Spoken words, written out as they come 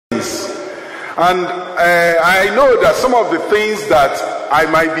And I know that some of the things that I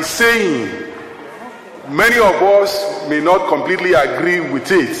might be saying, many of us may not completely agree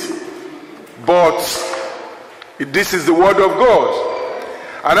with it. But this is the word of God.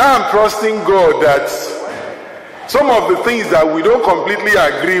 And I am trusting God that some of the things that we don't completely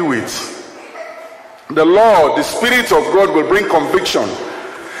agree with, the Lord, the Spirit of God will bring conviction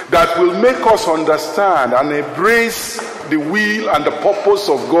that will make us understand and embrace the will and the purpose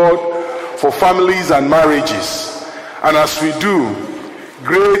of God for families and marriages. And as we do,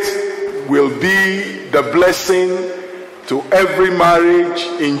 great will be the blessing to every marriage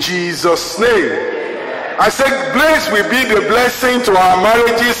in Jesus' name. I said, grace will be the blessing to our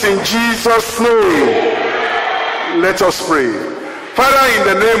marriages in Jesus' name. Let us pray. Father, in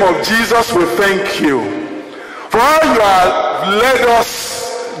the name of Jesus, we thank you for how you have led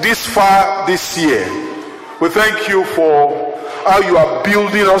us this far this year. We thank you for how you are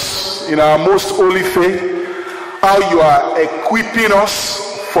building us in our most holy faith, how you are equipping us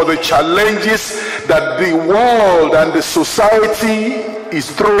for the challenges that the world and the society is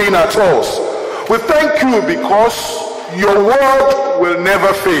throwing at us. We thank you because your word will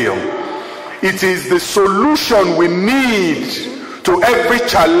never fail. It is the solution we need to every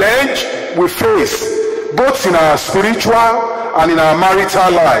challenge we face, both in our spiritual and in our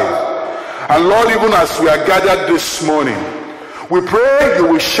marital life. And Lord, even as we are gathered this morning, we pray you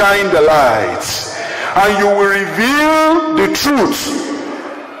will shine the light and you will reveal the truth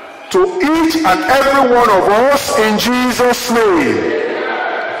to each and every one of us in Jesus' name.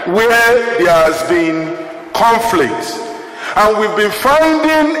 Where there has been conflict and we've been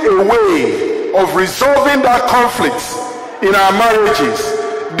finding a way of resolving that conflict in our marriages,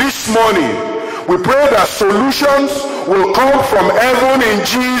 this morning we pray that solutions will come from heaven in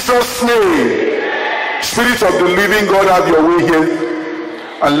Jesus' name. Spirit of the living God, have your way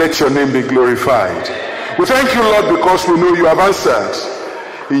here and let your name be glorified. We thank you, Lord, because we know you have answered.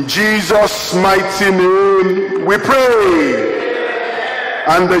 In Jesus' mighty name we pray.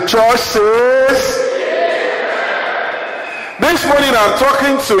 And the church says, this morning I'm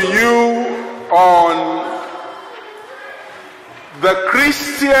talking to you on the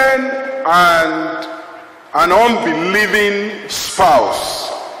Christian and an unbelieving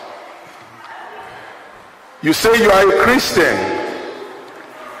spouse. You say you are a Christian,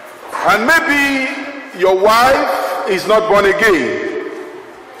 and maybe your wife is not born again.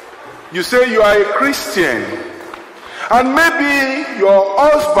 You say you are a Christian, and maybe your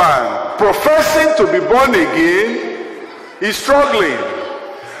husband, professing to be born again, is struggling,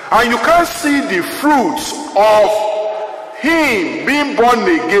 and you can't see the fruits of him being born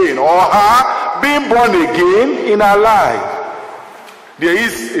again or her being born again in her life. There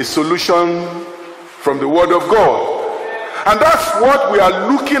is a solution from the word of God, and that's what we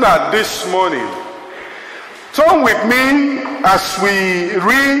are looking at this morning. Turn with me as we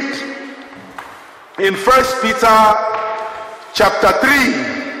read in 1 Peter chapter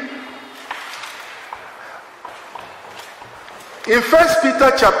 3. In 1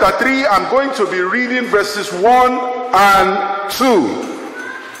 Peter chapter 3, I'm going to be reading verses 1 and 2.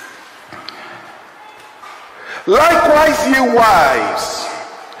 Likewise, ye wives,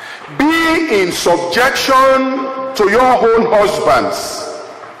 be in subjection to your own husbands,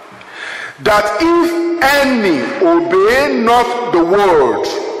 that if any obey not the word,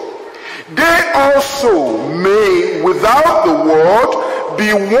 they also may without the word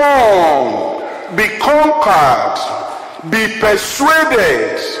be won, be conquered, be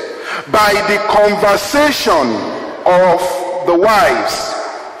persuaded by the conversation of the wives,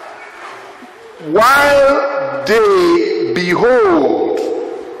 while they behold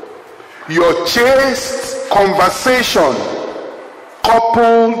your chaste conversation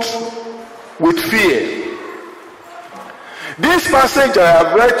coupled with fear. This passage I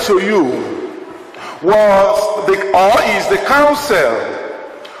have read to you is the counsel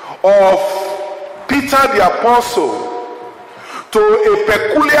of Peter the Apostle to a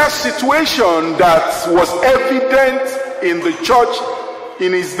peculiar situation that was evident in the church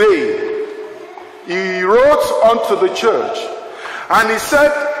in his day. He wrote unto the church and he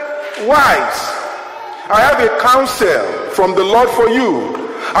said, wives, I have a counsel from the Lord for you.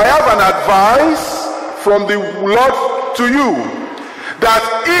 I have an advice from the Lord to you, that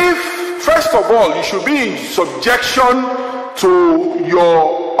if, first of all, you should be in subjection to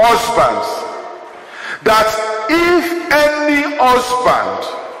your husbands, that if any husband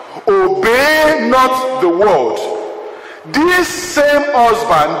obey not the word, this same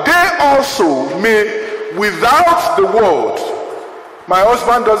husband, they also may, without the word. My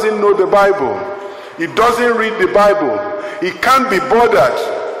husband doesn't know the Bible. He doesn't read the Bible. He can't be bothered.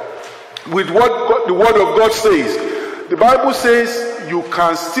 with what the word of God says. The Bible says you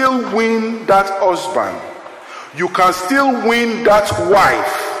can still win that husband. You can still win that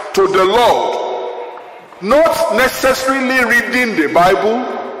wife to the Lord. Not necessarily reading the Bible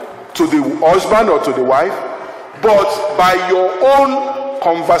to the husband or to the wife, but by your own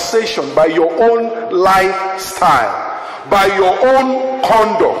conversation, by your own lifestyle, by your own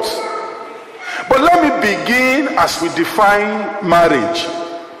conduct. But let me begin as we define marriage.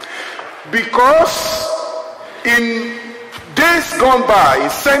 Because in days gone by, in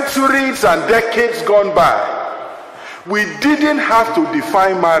centuries and decades gone by, we didn't have to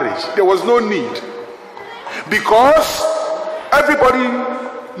define marriage. There was no need. Because everybody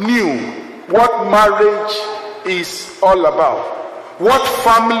knew what marriage is all about, what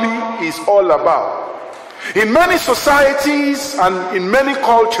family is all about. In many societies and in many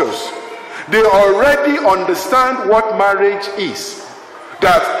cultures, they already understand what marriage is.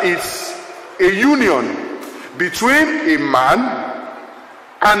 That it's a union between a man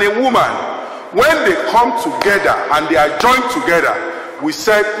and a woman. When they come together and they are joined together, we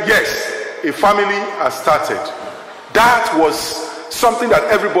said, yes, a family has started. That was something that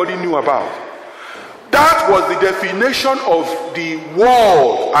everybody knew about. That was the definition of the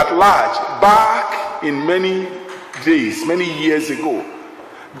world at large back in many days, many years ago.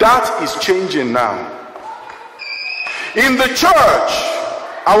 That is changing now. In the church,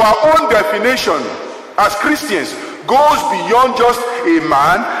 our own definition as Christians goes beyond just a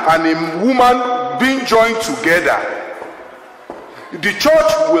man and a woman being joined together. The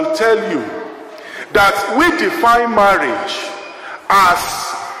church will tell you that we define marriage as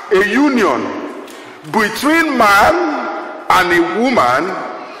a union between man and a woman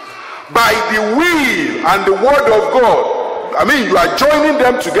by the will and the word of God. I mean, you are joining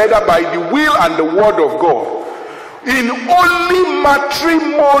them together by the will and the word of God. In only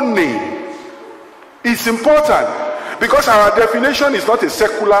matrimony. It's important because our definition is not a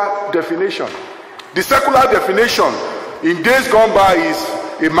secular definition. The secular definition in days gone by is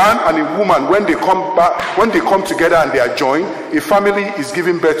a man and a woman. When they come together and they are joined, a family is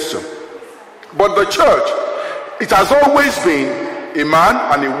given birth to. But the church, it has always been a man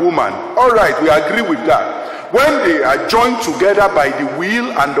and a woman. All right, we agree with that. When they are joined together by the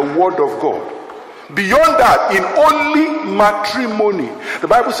will and the word of God. Beyond that, in only matrimony, the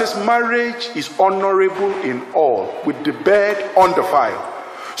Bible says marriage is honorable in all, with the bed undefiled.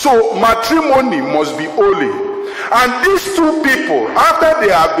 So matrimony must be holy. And these two people, after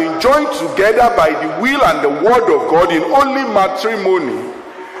they have been joined together by the will and the word of God in only matrimony,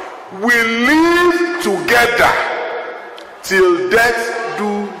 will live together till death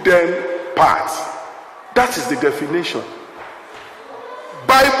do them part. That is the definition.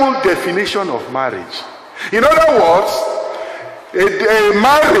 Bible definition of marriage. In other words, a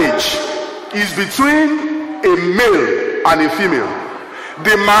marriage is between a male and a female.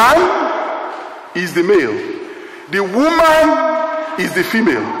 The man is the male. The woman is the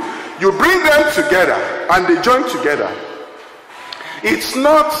female. You bring them together and they join together. It's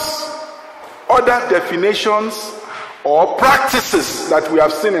not other definitions or practices that we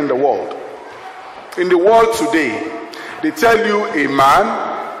have seen in the world. In the world today, they tell you a man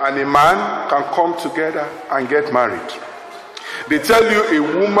and a man can come together and get married. They tell you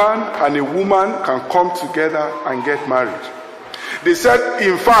a woman and a woman can come together and get married. They said,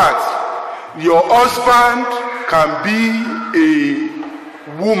 in fact, your husband can be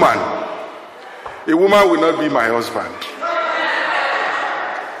a woman. A woman will not be my husband.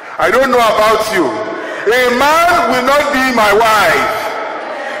 I don't know about you. A man will not be my wife.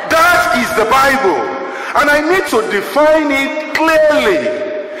 That is the Bible. And I need to define it clearly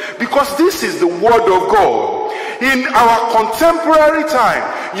because this is the word of God. In our contemporary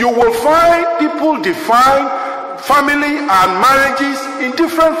time, you will find people define family and marriages in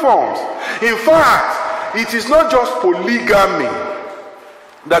different forms. In fact, it is not just polygamy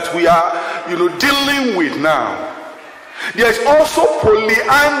that we are, dealing with now. There is also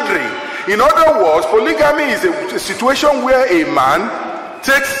polyandry. In other words, polygamy is a situation where a man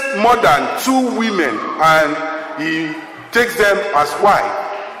takes more than two women and he takes them as wife.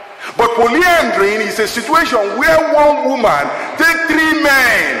 But polyandry is a situation where one woman takes three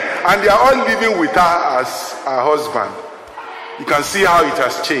men and they are all living with her as her husband. You can see how it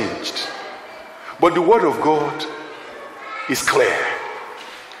has changed. But the word of God is clear.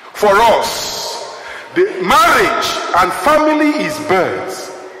 For us, the marriage and family is birth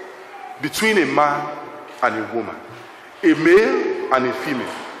between a man and a woman, a male and a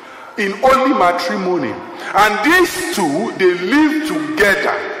female, in only matrimony. And these two, they live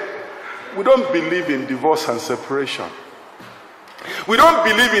together. We don't believe in divorce and separation. We don't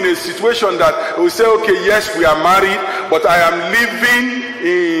believe in a situation that we say, okay, yes, we are married, but I am living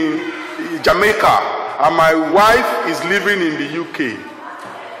in Jamaica and my wife is living in the UK.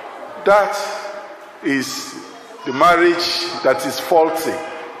 That is the marriage that is faulty.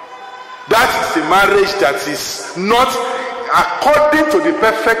 That is a marriage that is not according to the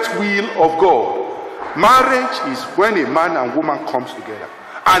perfect will of God. Marriage is when a man and woman comes together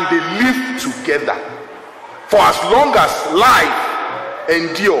and they live together for as long as life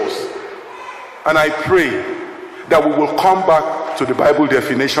endures. And I pray that we will come back to the Bible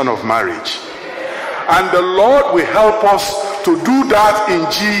definition of marriage. And the Lord will help us to do that in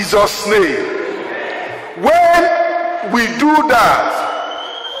Jesus' name. When we do that,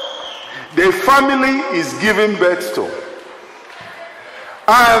 the family is given birth to.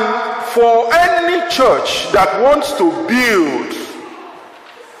 And for any church that wants to build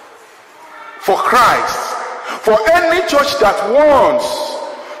for Christ, for any church that wants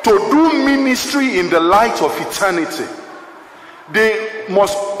to do ministry in the light of eternity, they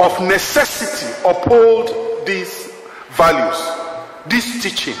must of necessity uphold these values, this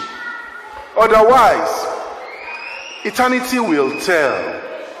teaching. Otherwise, eternity will tell.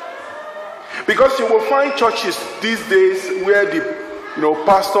 Because you will find churches these days where the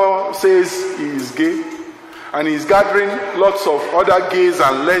pastor says he is gay, and he's gathering lots of other gays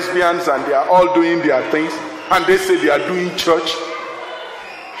and lesbians, and they are all doing their things, and they say they are doing church.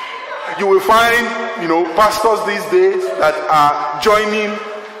 You will find, pastors these days that are joining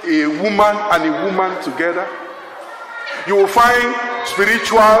a woman and a woman together. You will find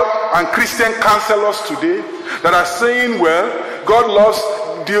spiritual and Christian counselors today that are saying, well, God loves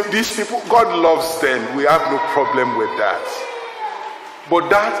these people, God loves them, we have no problem with that. But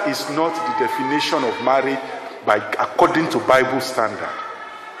that is not the definition of marriage according to Bible standard.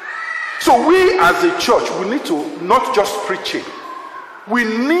 So we as a church, we need to not just preach it. We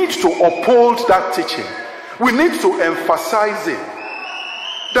need to uphold that teaching. We need to emphasize it.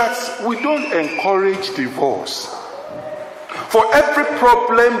 That we don't encourage divorce. For every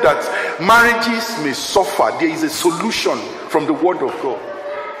problem that marriages may suffer, there is a solution from the Word of God.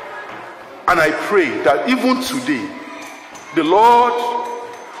 And I pray that even today, the Lord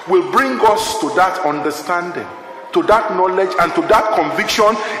will bring us to that understanding, to that knowledge, and to that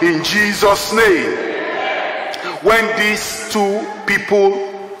conviction in Jesus' name. When these two people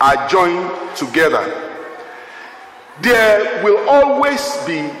are joined together, there will always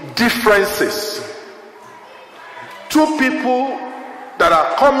be differences. Two people that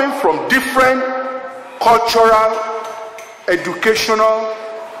are coming from different cultural, educational,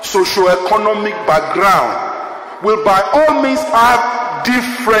 socio-economic background will by all means have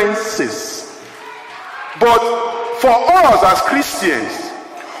differences. But for us as Christians,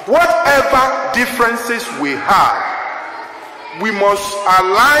 whatever differences we have, we must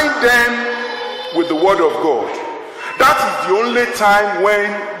align them with the Word of God. That is the only time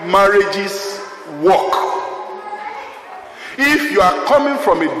when marriages work. If you are coming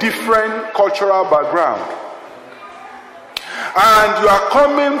from a different cultural background and you are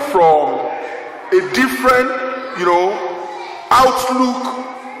coming from a different, outlook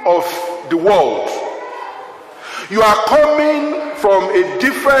of the world, you are coming from a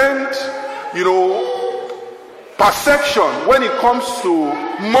different, perception when it comes to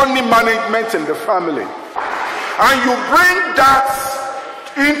money management in the family, and you bring that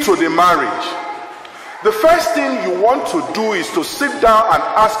into the marriage, the first thing you want to do is to sit down and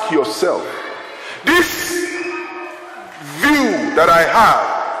ask yourself, this view that I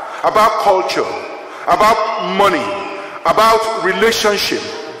have about culture, about money, about relationship,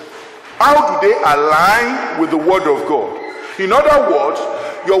 how do they align with the Word of God? In other words,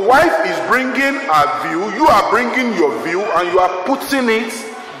 your wife is bringing her view, you are bringing your view, and you are putting it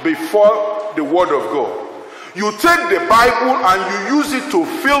before the Word of God. You take the Bible and you use it to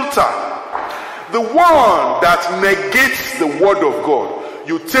filter the one that negates the Word of God.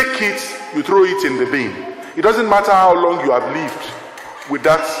 You take it, you throw it in the bin. It doesn't matter how long you have lived with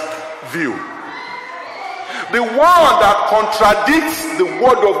that view. The one that contradicts the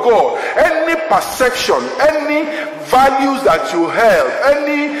Word of God, any perception, any values that you held,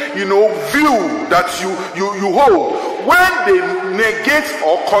 any view that you hold, when they negate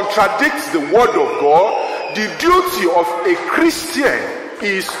or contradict the Word of God, the duty of a Christian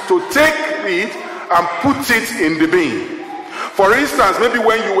is to take it and put it in the bin. For instance, maybe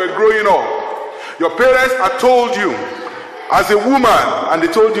when you were growing up, your parents had told you as a woman, and they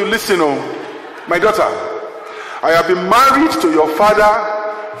told you, listen, my daughter, I have been married to your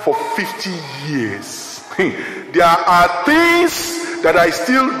father for 50 years. There are things that I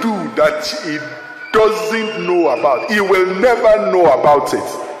still do that he doesn't know about. He will never know about it.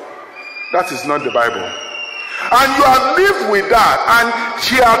 That is not the Bible. And you have lived with that, and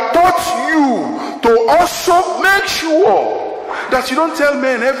she has taught you to also make sure that you don't tell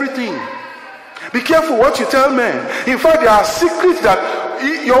men everything. Be careful what you tell men. In fact, there are secrets that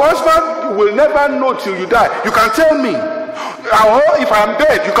your husband will never know till you die. You can tell me. Or if I am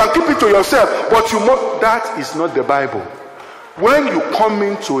dead, you can keep it to yourself. But that is not the Bible. When you come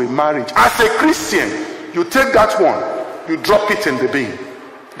into a marriage, as a Christian, you take that one, you drop it in the bin.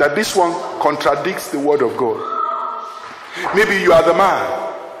 That this one contradicts the word of God. Maybe you are the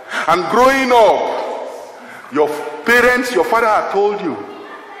man, and growing up, your parents, your father had told you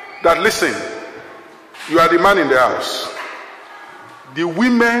that, listen, you are the man in the house. The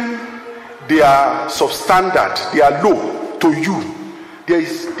women, they are substandard, they are low to you.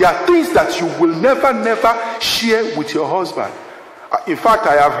 There are things that you will never share with your husband. In fact,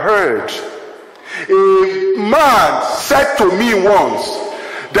 I have heard a man said to me once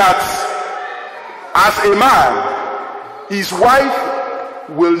that as a man, his wife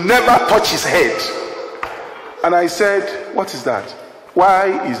will never touch his head. And I said, what is that?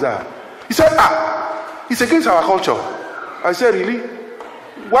 Why is that? He said, it's against our culture. I said, really?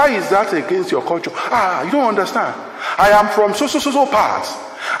 Why is that against your culture? You don't understand. I am from so parts.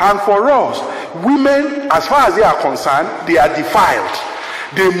 And for us, women, as far as they are concerned, they are defiled.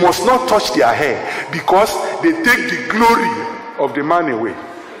 They must not touch their hair because they take the glory of the man away.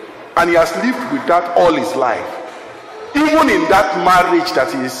 And he has lived with that all his life. Even in that marriage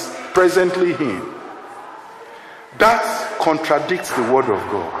that he is presently in. That contradicts the word of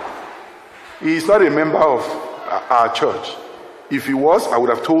God. He is not a member of our church. If he was, I would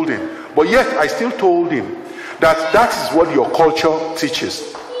have told him. But yet, I still told him that is what your culture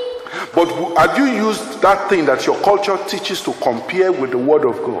teaches. But have you used that thing that your culture teaches to compare with the word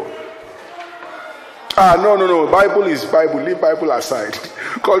of God? No. Bible is Bible. Leave Bible aside.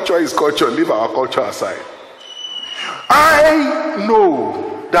 Culture is culture. Leave our culture aside. I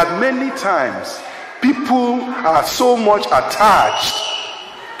know that many times people are so much attached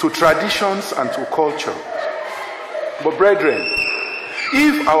to traditions and to culture. But brethren,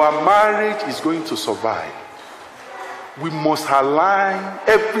 if our marriage is going to survive, we must align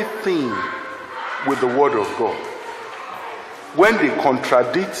everything with the word of God. When they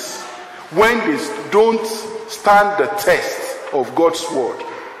contradict, when they don't stand the test of God's word,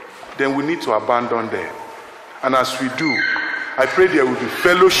 then we need to abandon them. And as we do, I pray there will be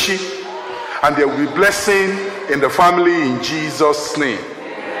fellowship and there will be blessing in the family in Jesus' name.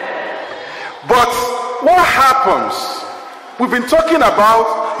 But what happens? We've been talking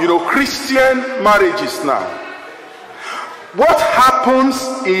about, Christian marriages now. What happens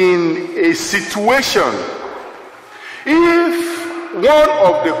in a situation if one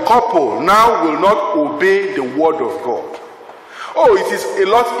of the couple now will not obey the word of God? It is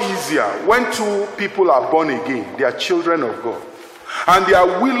a lot easier when two people are born again, they are children of God, and they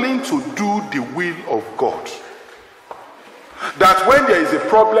are willing to do the will of God. That when there is a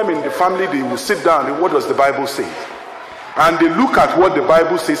problem in the family, they will sit down and what does the Bible say? And they look at what the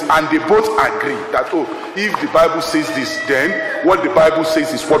Bible says and they both agree that, if the Bible says this, then what the Bible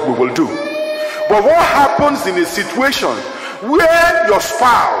says is what we will do. But what happens in a situation where your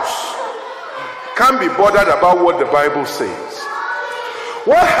spouse can't be bothered about what the Bible says?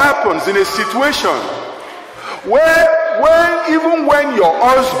 What happens in a situation where even when your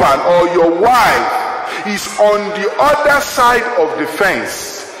husband or your wife is on the other side of the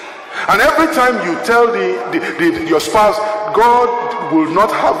fence, and every time you tell your spouse, God will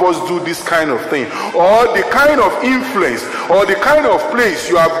not have us do this kind of thing, or the kind of influence or the kind of place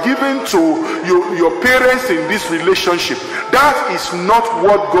you have given to your parents in this relationship, that is not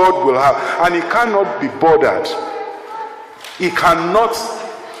what God will have. And he cannot be bothered. He cannot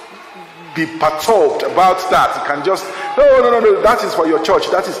be perturbed about that. He can just, no, that is for your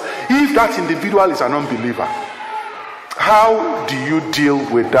church. That is, if that individual is an unbeliever, how do you deal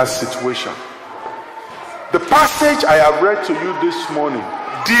with that situation? The passage I have read to you this morning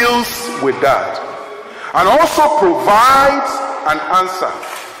deals with that and also provides an answer.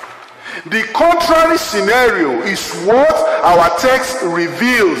 The contrary scenario is what our text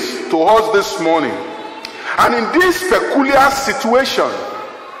reveals to us this morning. And in this peculiar situation,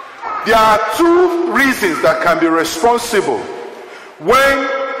 there are two reasons that can be responsible when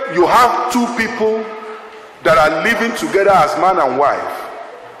you have two people that are living together as man and wife,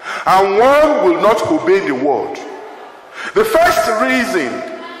 and one will not obey the word. The first reason,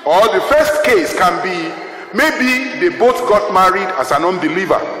 or the first case, can be maybe they both got married as an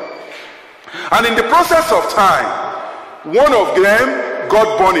unbeliever, and in the process of time, one of them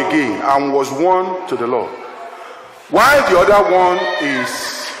got born again and was won to the Lord. While the other one is,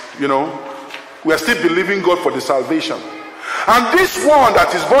 we are still believing God for the salvation. And this one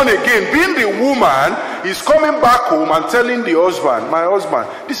that is born again, being the woman, is coming back home and telling the husband, my husband,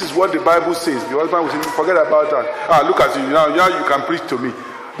 this is what the Bible says. The husband will say, forget about that. Look at you, now you can preach to me.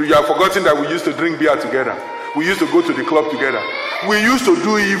 You have forgotten that we used to drink beer together. We used to go to the club together. We used to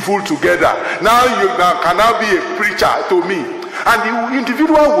do evil together. Now you can now be a preacher to me. And the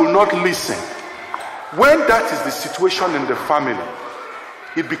individual will not listen. When that is the situation in the family,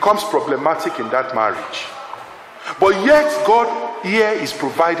 it becomes problematic in that marriage. But yet God here is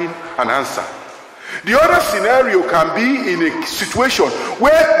providing an answer. The other scenario can be in a situation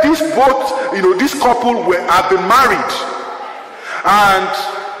where this couple have been married, and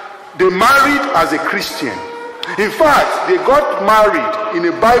they married as a Christian. In fact, they got married in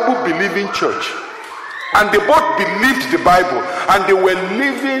a Bible-believing church, and they both believed the Bible, and they were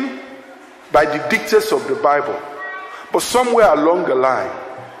living by the dictates of the Bible. But somewhere along the line,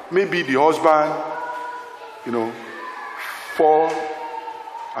 maybe the husband fall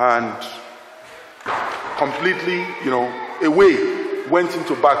and completely, away, went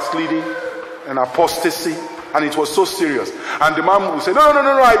into backsliding and apostasy, and it was so serious. And the man will say, no,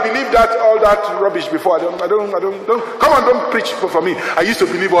 I believe that all that rubbish before. I don't, come on, don't preach for me. I used to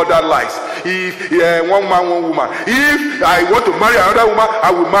believe all that lies. If one man, one woman. If I want to marry another woman,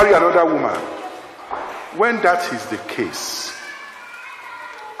 I will marry another woman. When that is the case,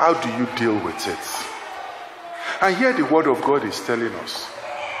 how do you deal with it? And here the word of God is telling us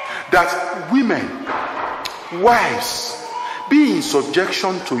that women, wives, be in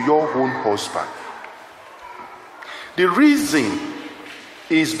subjection to your own husband. The reason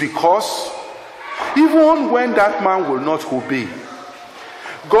is because even when that man will not obey,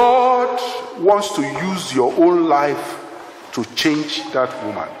 God wants to use your own life to change that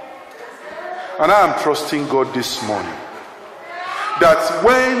woman. And I am trusting God this morning that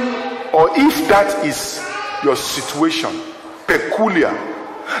when, or if that is your situation, peculiar,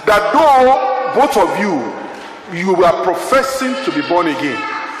 that though both of you are professing to be born again,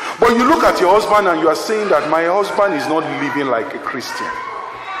 but you look at your husband and you are saying that my husband is not living like a Christian.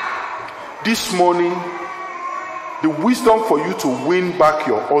 This morning, the wisdom for you to win back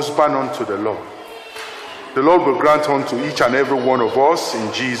your husband unto the Lord will grant unto each and every one of us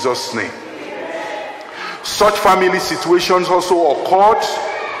in Jesus' name. Such family situations also occurred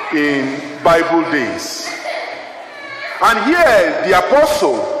in Bible days. And here the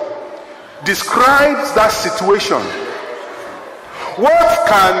apostle describes that situation. What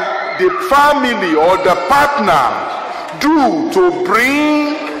can the family or the partner do to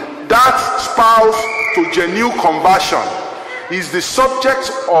bring that spouse to genuine conversion is the subject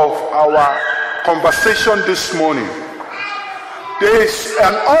of our conversation this morning. There is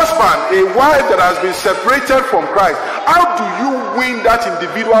an husband, a wife that has been separated from Christ. How do you win that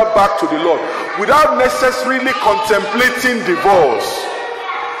individual back to the Lord without necessarily contemplating divorce?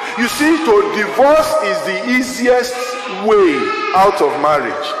 You see, to divorce is the easiest way out of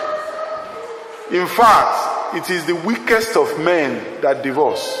marriage. In fact, it is the weakest of men that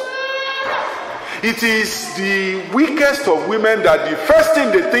divorce. It is the weakest of women that the first thing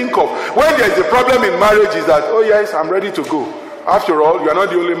they think of when there is a problem in marriage is that, oh yes, I'm ready to go. After all, you are not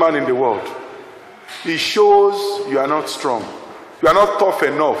the only man in the world. It shows you are not strong. You are not tough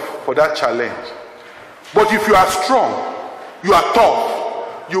enough for that challenge. But if you are strong, you are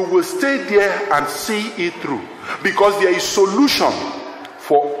tough, you will stay there and see it through. Because there is solution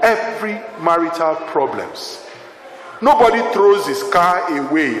for every marital problems. Nobody throws his car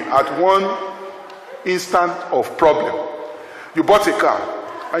away at one instant of problem. You bought a car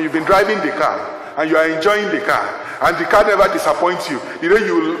and you've been driving the car and you are enjoying the car. And the car never disappoints you.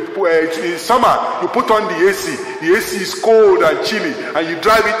 In summer, you put on the AC. The AC is cold and chilly, and you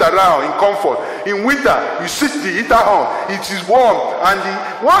drive it around in comfort. In winter, you switch the heater on. It is warm,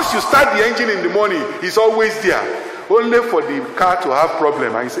 and once you start the engine in the morning, it's always there. Only for the car to have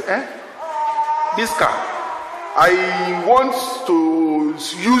problem. And you say, this car, I want to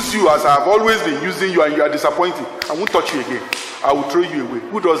use you as I've always been using you, and you are disappointed. I won't touch you again. I will throw you away.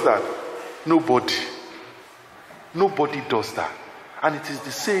 Who does that? Nobody. Nobody does that. And it is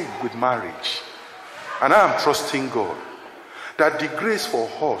the same with marriage. And I am trusting God that the grace for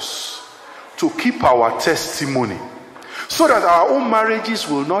us to keep our testimony, so that our own marriages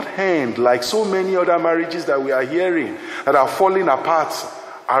will not end like so many other marriages that we are hearing that are falling apart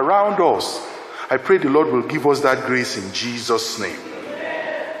around us. I pray the Lord will give us that grace in Jesus' name.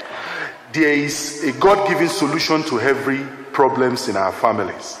 There is a God-given solution to every problems in our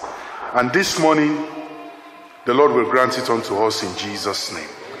families. And this morning, the The Lord will grant it unto us in Jesus' name.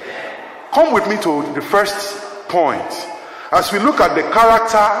 Come with me to the first point as we look at the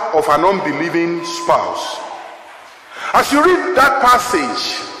character of an unbelieving spouse. As you read that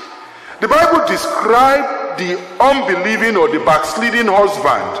passage, the Bible describes the unbelieving or the backsliding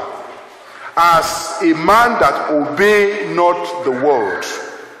husband as a man that obey not the word.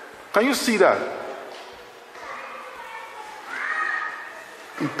 Can you see that?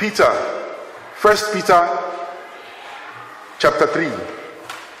 In Peter, 1 Peter chapter 3.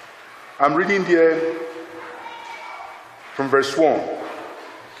 I'm reading here from verse 1.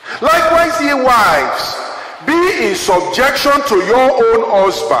 Likewise, ye wives, be in subjection to your own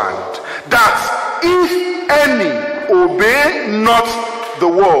husband, that if any obey not the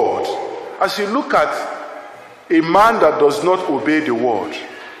word. As you look at a man that does not obey the word,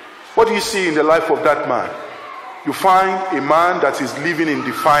 what do you see in the life of that man? You find a man that is living in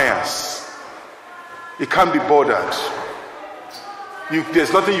defiance. He can't be bothered.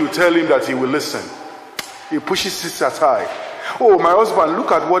 There's nothing you tell him that he will listen. He pushes it aside. Oh, my husband,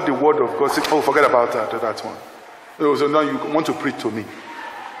 look at what the word of God says. Oh, forget about that one. Oh, so now you want to preach to me.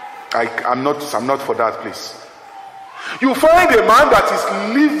 I'm not for that, please. You find a man that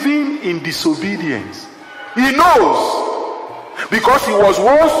is living in disobedience. He knows, because he was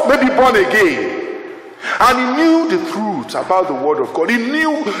once maybe born again, and he knew the truth about the word of God. He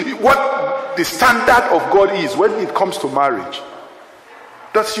knew what the standard of God is when it comes to marriage.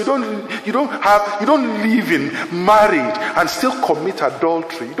 That you don't live in marriage and still commit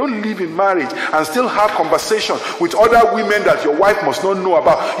adultery. You don't live in marriage and still have conversation with other women that your wife must not know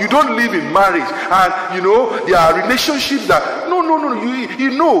about. You don't live in marriage and there are relationships that no, he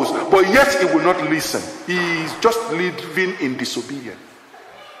knows, but yet he will not listen. He is just living in disobedience.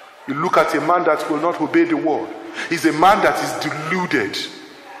 You look at a man that will not obey the word. He's a man that is deluded,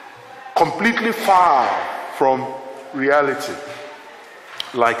 completely far from reality.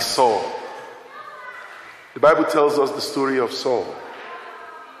 Like Saul. The Bible tells us the story of Saul.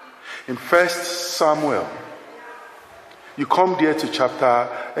 In 1 Samuel, you come there to chapter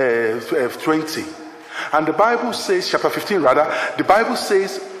 20. And the Bible says, chapter 15 rather, the Bible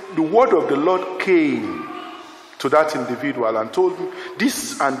says the word of the Lord came to that individual and told him,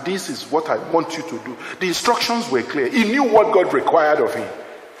 this and this is what I want you to do. The instructions were clear. He knew what God required of him.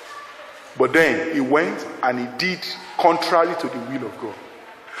 But then he went and he did contrary to the will of God.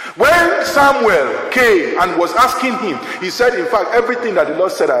 When Samuel came and was asking him, he said, in fact, everything that the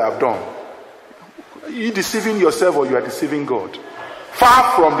Lord said I have done. Are you deceiving yourself or you are deceiving God?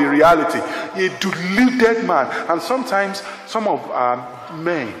 Far from the reality. A deluded man. And sometimes some of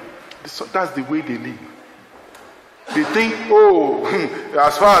men, that's the way they live. They think,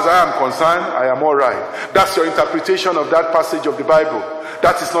 as far as I am concerned, I am all right. That's your interpretation of that passage of the Bible.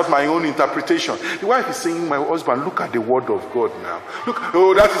 That is not my own interpretation. The wife is saying, my husband, look at the word of God now. Look,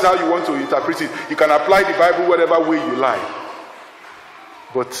 that is how you want to interpret it. You can apply the Bible whatever way you like.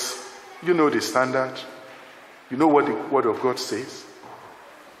 But you know the standard. You know what the word of God says.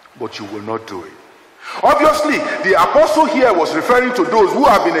 But you will not do it. Obviously, the apostle here was referring to those who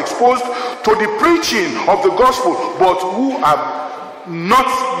have been exposed to the preaching of the gospel, but who have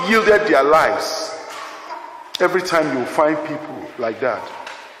not yielded their lives. Every time you find people like that.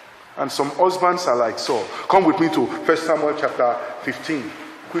 And some husbands are like Saul. Come with me to 1 Samuel chapter 15.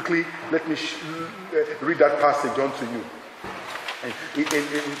 Quickly, let me read that passage unto you.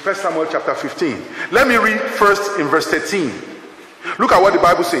 In 1 Samuel chapter 15. Let me read first in verse 13. Look at what the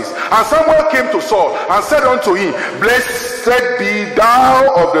Bible says. And Samuel came to Saul and said unto him, Blessed be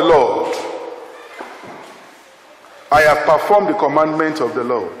thou of the Lord. I have performed the commandment of the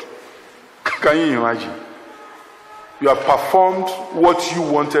Lord. Can you imagine? You have performed what you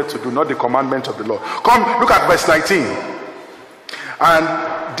wanted to do, not the commandment of the Lord. Come, look at verse 19.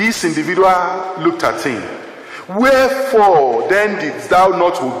 And this individual looked at him. Wherefore then didst thou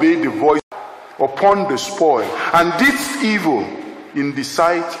not obey the voice upon the spoil, and didst evil in the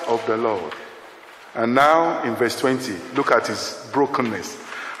sight of the Lord? And now in verse 20, look at his brokenness.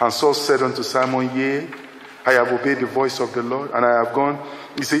 And Saul said unto Simon, Yea, I have obeyed the voice of the Lord, and I have gone.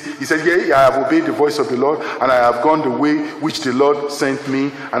 He said, Yea, I have obeyed the voice of the Lord, and I have gone the way which the Lord sent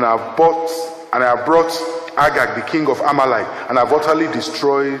me, and I have brought Agag, the king of Amalek, and I have utterly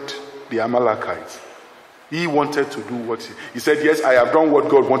destroyed the Amalekites. He wanted to do what he said, yes, I have done what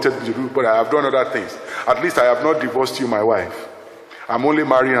God wanted me to do, but I have done other things. At least I have not divorced you, my wife. I'm only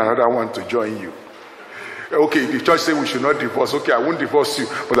marrying another one to join you. Okay, the church said we should not divorce. Okay, I won't divorce you,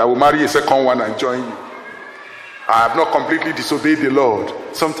 but I will marry a second one and join you. I have not completely disobeyed the Lord.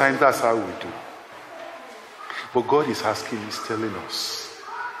 Sometimes that's how we do. But God is asking, He's telling us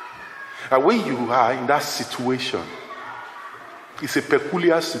That when you are in that situation, it's a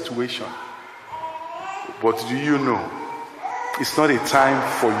peculiar situation. But do you know, it's not a time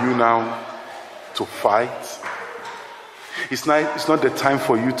for you now to fight. It's not the time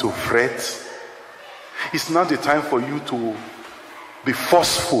for you to fret. It's not the time for you to be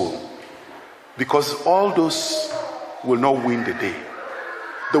forceful, because all those will not win the day.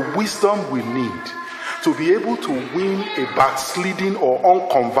 The wisdom we need to be able to win a backsliding or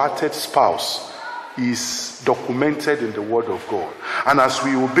unconverted spouse is documented in the Word of God. And as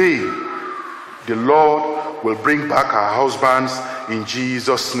we obey, the Lord will bring back our husbands in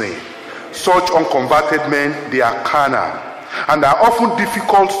Jesus' name. Such unconverted men, they are carnal and are often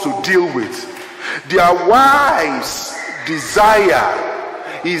difficult to deal with. Their wives' desire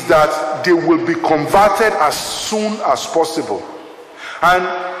is that they will be converted as soon as possible. And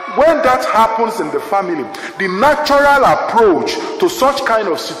when that happens in the family, the natural approach to such kind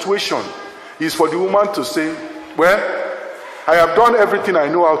of situation is for the woman to say, well, I have done everything I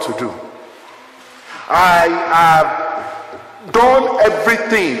know how to do. I have done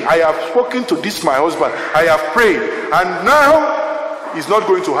everything. I have spoken to this my husband. I have prayed. And now he's not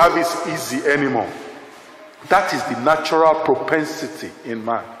going to have it easy anymore. That is the natural propensity in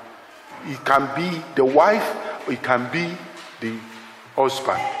man. It can be the wife, or it can be the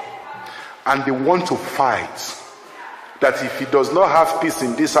husband. And they want to fight. That if he does not have peace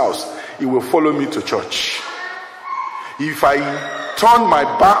in this house, he will follow me to church. If I turn my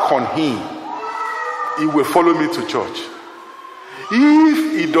back on him, he will follow me to church.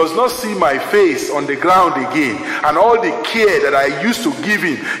 If he does not see my face on the ground again, and all the care that I used to give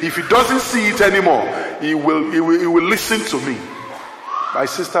him, if he doesn't see it anymore, he will listen to me. My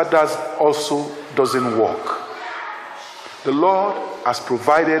sister, that also doesn't work. The Lord has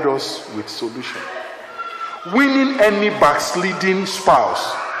provided us with solution. Winning any backsliding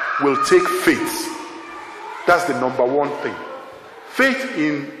spouse will take faith. That's the number one thing. Faith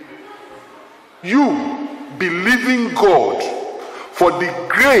in you believing God for the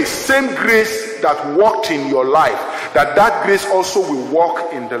grace, same grace that worked in your life, that grace also will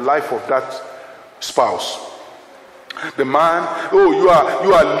work in the life of that spouse. The man, you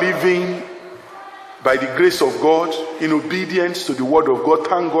are living by the grace of God in obedience to the word of God.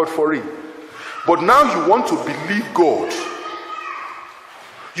 Thank God for it. But now you want to believe God.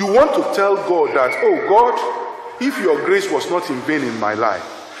 You want to tell God that, oh God, if your grace was not in vain in my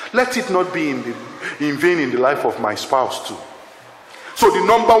life, let it not be in vain in the life of my spouse too. So the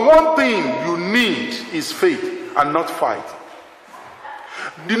number one thing you need is faith and not fight.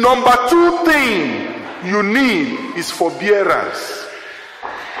 The number two thing you need is forbearance.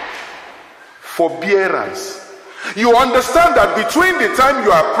 Forbearance. You understand that between the time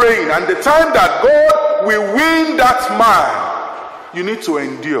you are praying and the time that God will win that man, you need to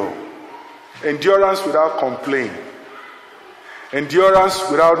endure. Endurance without complaint. Endurance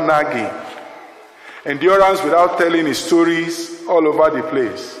without nagging. Endurance without telling his stories all over the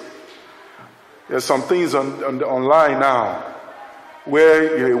place. There's some things online now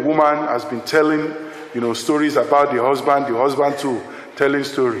where a woman has been telling, stories about the husband too, telling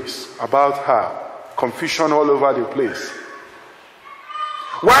stories about her. Confusion all over the place.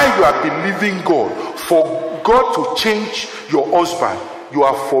 While you are believing God for God to change your husband, you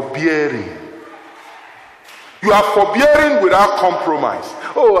are forbearing. You are forbearing without compromise.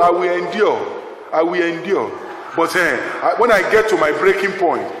 Oh, I will endure. I will endure. But when I get to my breaking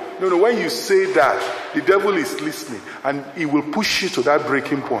point, when you say that, the devil is listening and he will push you to that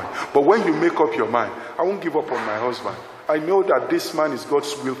breaking point. But when you make up your mind, I won't give up on my husband. I know that this man is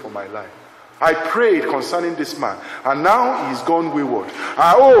God's will for my life. I prayed concerning this man, and now he's gone wayward.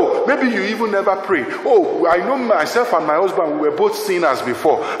 Maybe you even never prayed. Oh, I know myself and my husband, we were both sinners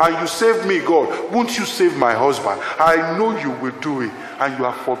before, and you saved me, God. Won't you save my husband? I know you will do it, and you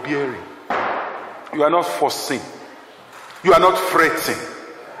are forbearing. You are not forcing. You are not fretting.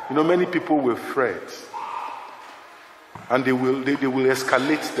 Many people will fret, and they will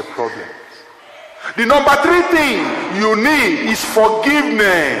escalate the problem. The number three thing you need is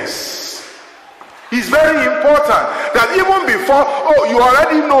forgiveness. It's very important that even before, you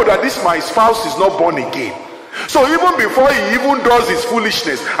already know that this my spouse is not born again. So even before he even does his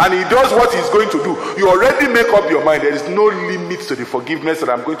foolishness and he does what he's going to do, you already make up your mind. There is no limit to the forgiveness that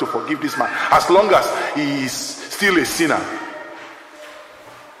I'm going to forgive this man, as long as he is still a sinner.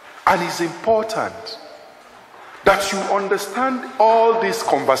 And it's important that you understand all these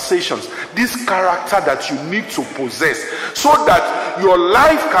conversations, this character that you need to possess, so that your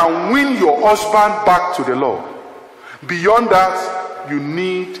life can win your husband back to the Lord. Beyond that, you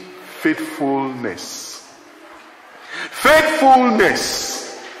need faithfulness.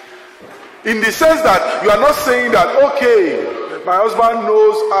 Faithfulness In the sense that you are not saying that, okay, my husband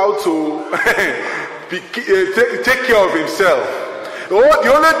knows how to take care of himself. The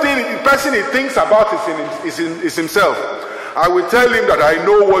only person he thinks about is himself. I will tell him that I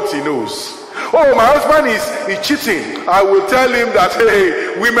know what he knows. Oh, my husband is cheating. I will tell him that,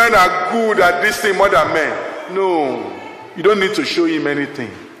 hey, women are good at this thing more than men. No, you don't need to show him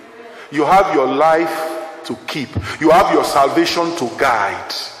anything. You have your life to keep. You have your salvation to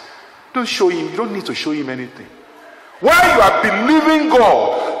guide. Don't show him. You don't need to show him anything. While you are believing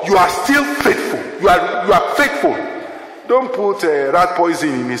God, you are still faithful. You are faithful. Don't put rat poison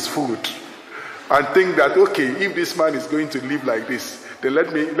in his food and think that, okay, if this man is going to live like this, then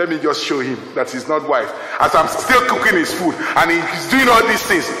let me just show him that he's not wise. As I'm still cooking his food and he's doing all these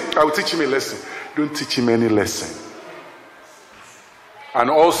things, I will teach him a lesson. Don't teach him any lesson. And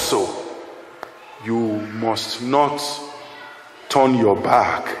also, you must not turn your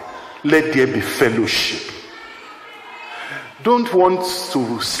back. Let there be fellowship. Don't want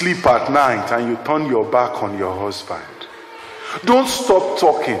to sleep at night and you turn your back on your husband. Don't stop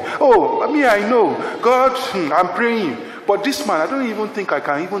talking. Oh, I know. God, I'm praying. But this man, I don't even think I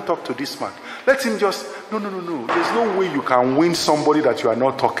can even talk to this man. Let him just... No. There's no way you can win somebody that you are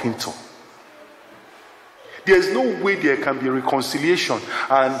not talking to. There's no way there can be reconciliation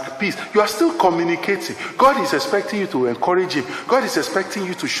and peace. You are still communicating. God is expecting you to encourage him. God is expecting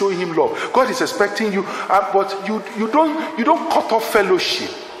you to show him love. God is expecting you, but you don't cut off fellowship.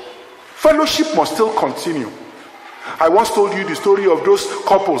 Fellowship must still continue. I once told you the story of those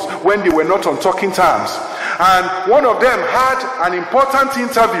couples when they were not on talking terms, and one of them had an important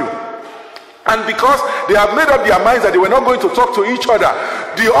interview. And because they have made up their minds that they were not going to talk to each other,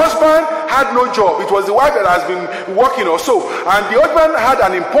 the husband had no job. It was the wife that has been working or so. And the husband had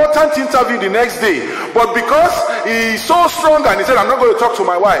an important interview the next day. But because he's so strong and he said, I'm not going to talk to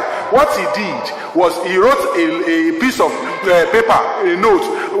my wife, what he did was he wrote a piece of paper, a note,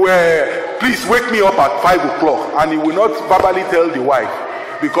 where please wake me up at 5 o'clock. And he will not verbally tell the wife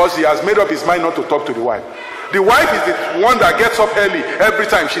because he has made up his mind not to talk to the wife. The wife is the one that gets up early every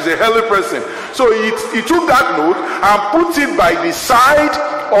time. She's a early person. So he took that note and put it by the side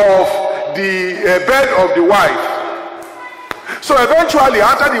of the bed of the wife. So eventually,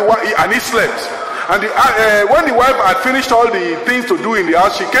 after the wife, and he slept. And when the wife had finished all the things to do in the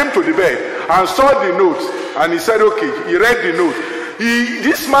house, she came to the bed and saw the note. And he said, okay, he read the note.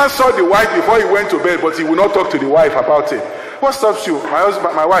 This man saw the wife before he went to bed, but he would not talk to the wife about it. What stops you?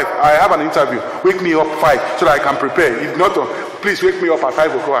 My wife, I have an interview. Wake me up 5 so that I can prepare. If not, please wake me up at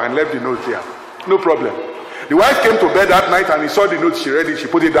 5 o'clock and left the note there. No problem. The wife came to bed that night and he saw the note. She read it. She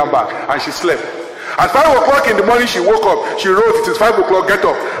put it down back and she slept. At 5 o'clock in the morning, she woke up. She wrote, it is 5 o'clock, get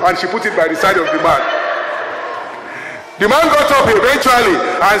up. And she put it by the side of the man. The man got up eventually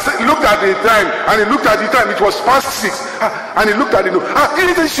and looked at the time, and he looked at the time, it was past 6, and he looked at the note.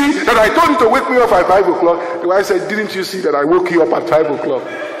 Didn't you see that I told you to wake me up at 5 o'clock? The wife said, didn't you see that I woke you up at 5 o'clock?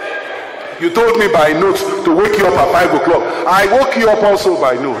 You told me by note to wake you up at 5 o'clock. I woke you up also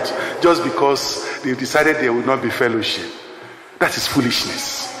by note, just because they decided there would not be fellowship. That is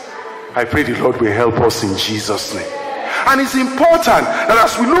foolishness. I pray the Lord will help us in Jesus' name. And it's important that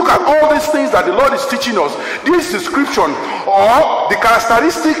as we look at all these things that the Lord is teaching us, this description or the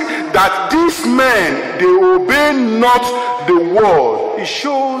characteristic that these men, they obey not the word, it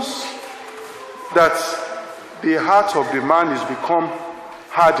shows that the heart of the man is become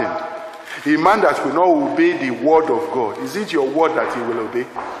hardened. A man that will not obey the word of God, is it your word that he will obey?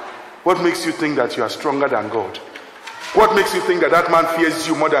 What makes you think that you are stronger than God? What makes you think that that man fears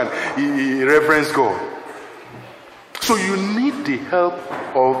you more than he reverences God? So you need the help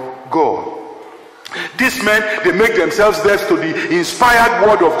of God. These men, they make themselves deaf to the inspired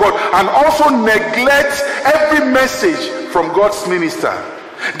word of God and also neglect every message from God's minister.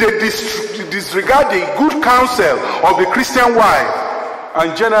 They disregard the good counsel of the Christian wife.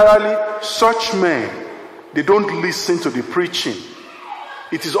 And generally, such men, they don't listen to the preaching.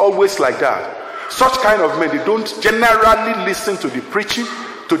 It is always like that. Such kind of men, they don't generally listen to the preaching,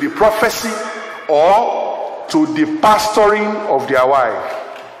 to the prophecy, or to the pastoring of their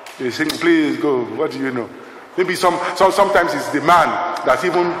wife. They say, please go, what do you know? Maybe sometimes it's the man that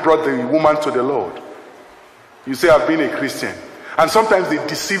even brought the woman to the Lord. You say, I've been a Christian. And sometimes they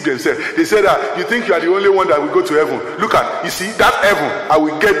deceive themselves. They say that you think you are the only one that will go to heaven. Look at, you see, that heaven, I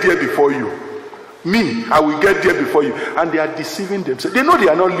will get there before you. Me, I will get there before you. And they are deceiving themselves. They know they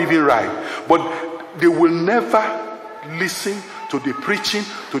are not living right. But they will never listen to the preaching,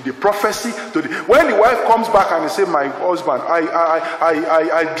 to the prophecy, when the wife comes back and they say, my husband,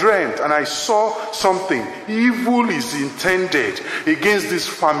 I dreamt and I saw something. Evil is intended against this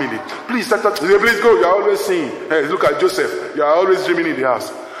family. Please please go. You're always saying, hey, look at Joseph. You are always dreaming in the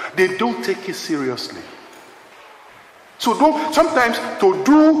house. They don't take it seriously. So sometimes to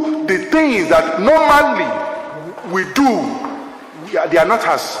do the things that normally we do, they are not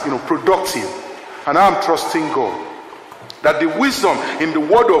as productive. And I'm trusting God that the wisdom in the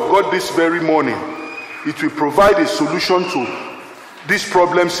word of God this very morning, it will provide a solution to these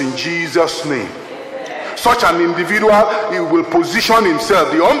problems in Jesus' name. Such an individual, he will position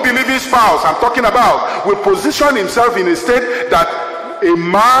himself, the unbelieving spouse I'm talking about, will position himself in a state that a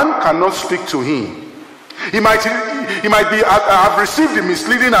man cannot speak to him. He might have received the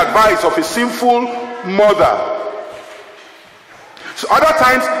misleading advice of a sinful mother. So other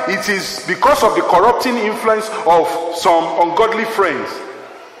times it is because of the corrupting influence of some ungodly friends.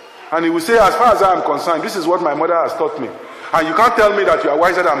 And he will say, as far as I am concerned, this is what my mother has taught me. And you can't tell me that you are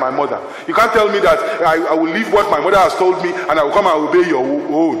wiser than my mother. You can't tell me that I will leave what my mother has told me and I will come and obey your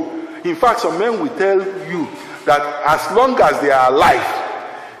own. In fact, some men will tell you that as long as they are alive,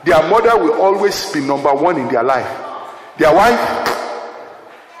 their mother will always be number one in their life. Their wife,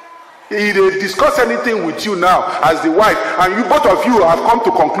 if they discuss anything with you now as the wife, and you both of you have come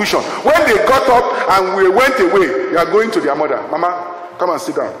to conclusion, when they got up and we went away, you are going to their mother. Mama, come and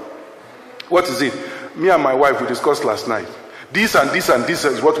sit down. What is it? Me and my wife, we discussed last night. This and this and this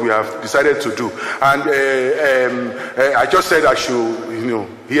is what we have decided to do. And I just said I should,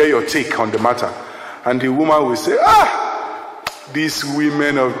 hear your take on the matter. And the woman will say, these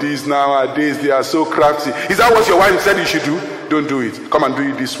women of these nowadays, they are so crafty. Is that what your wife said you should do? Don't do it. Come and do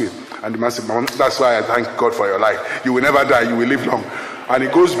it this way. And the man said, Mama, that's why I thank God for your life. You will never die. You will live long. And he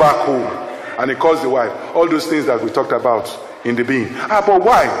goes back home and he calls the wife. All those things that we talked about in the being. But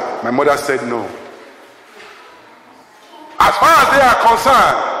why? My mother said no. As far as they are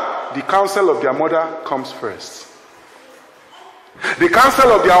concerned, the counsel of their mother comes first. The counsel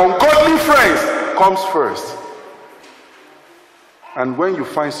of their ungodly friends comes first. And when you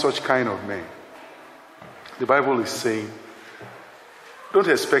find such kind of men, the Bible is saying, don't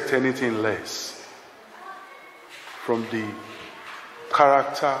expect anything less from the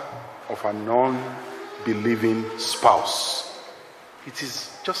character of a non-believing spouse. It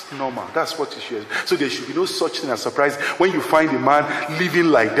is just normal. That's what it should. So there should be no such thing as surprise when you find a man living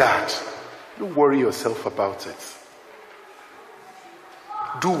like that. Don't worry yourself about it.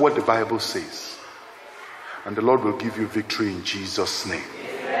 Do what the Bible says, and the Lord will give you victory in Jesus' name.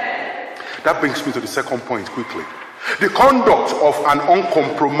 Amen. That brings me to the second point quickly. The conduct of an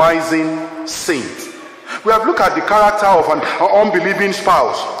uncompromising saint. We have looked at the character of an unbelieving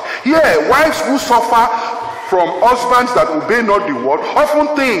spouse. Here, wives who suffer from husbands that obey not the word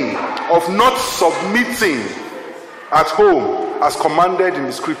often think of not submitting at home as commanded in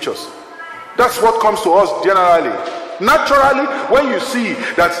the scriptures. That's what comes to us generally. Naturally, when you see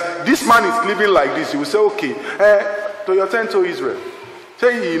that this man is living like this, you will say, okay, to your turn to Israel.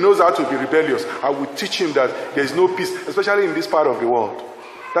 Say he knows how to be rebellious. I will teach him that there is no peace, especially in this part of the world.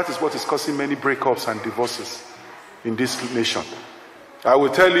 That is what is causing many breakups and divorces in this nation. I will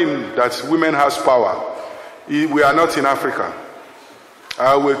tell him that women has power. We are not in Africa.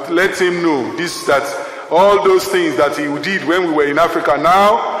 I will let him know that all those things that he did when we were in Africa,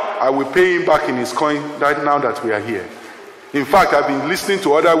 now I will pay him back in his coin right now that we are here. In fact, I've been listening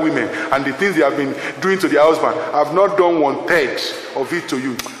to other women and the things they have been doing to their husband. I've not done 1/3 of it to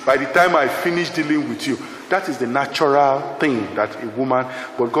you. By the time I finish dealing with you, that is the natural thing that a woman,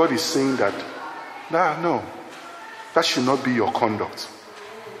 but God is saying that, no, that should not be your conduct.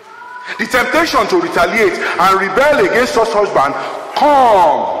 The temptation to retaliate and rebel against such husband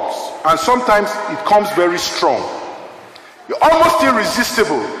comes, and sometimes it comes very strong. Almost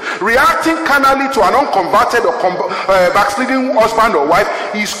irresistible. Reacting carnally to an unconverted or backsliding husband or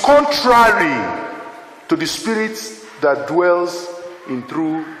wife is contrary to the spirit that dwells in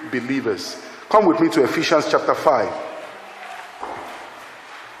true believers. Come with me to Ephesians chapter 5.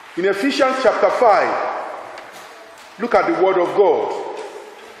 In Ephesians chapter 5, look at the word of God.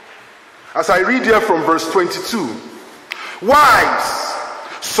 As I read here from verse 22. Wives,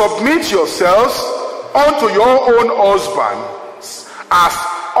 submit yourselves unto your own husbands as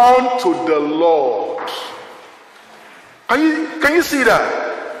unto the Lord. Can you see that?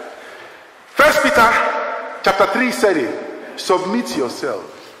 1 Peter chapter 3 said it. Submit yourself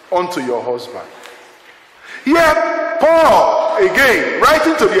unto your husband. Here, Paul, again,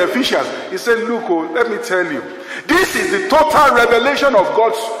 writing to the Ephesians, he said, look, let me tell you, this is the total revelation of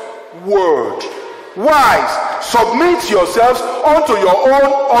God's word. Wives, submit yourselves unto your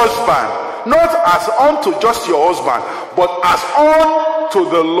own husband, not as unto just your husband, but as unto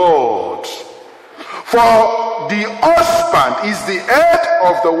the Lord. For the husband is the head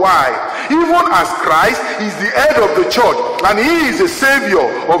of the wife, even as Christ is the head of the church, and he is the savior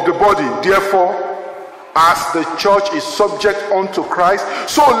of the body. Therefore, as the church is subject unto Christ,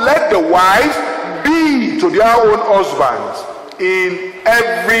 so let the wives be to their own husbands in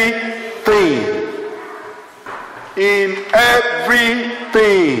everything. In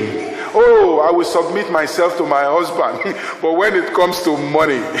everything. Oh, I will submit myself to my husband. But when it comes to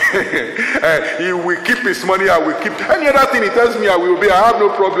money, he will keep his money, I will keep. Any other thing he tells me I will be, I have no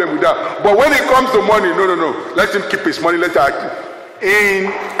problem with that. But when it comes to money, no. Let him keep his money. In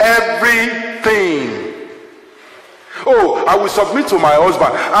everything. Oh, I will submit to my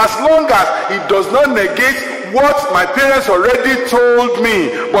husband as long as he does not negate what my parents already told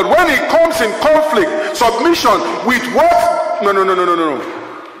me. But when it comes in conflict, submission with what? No.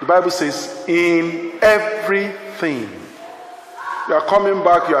 The Bible says, in everything. You are coming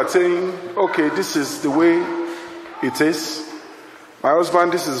back, you are saying, okay, this is the way it is. My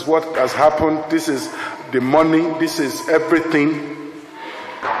husband, this is what has happened. This is the money. This is everything.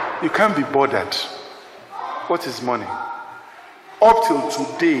 You can't be bothered. What is money? Up till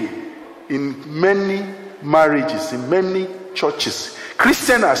today, in many marriages, in many churches,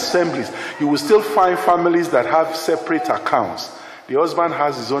 Christian assemblies, you will still find families that have separate accounts. The husband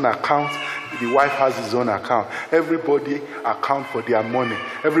has his own account, the wife has his own account. Everybody account for their money.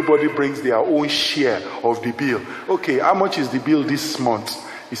 Everybody brings their own share of the bill. Okay, how much is the bill this month?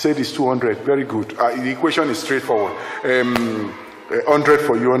 He said it's 200. Very good. The equation is straightforward. 100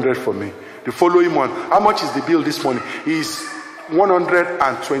 for you, 100 for me. The following month, how much is the bill this morning? Is 100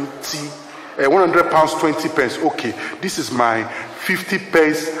 pounds 20 pence. Okay, this is my 50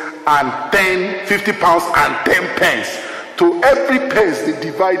 pence and 50 pounds and 10 pence. To every pence they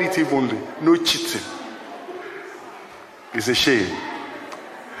divide it evenly. No cheating. It's a shame.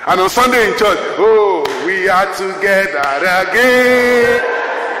 And on Sunday in church, oh, we are together again,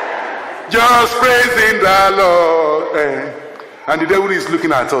 just praising the Lord. And the devil is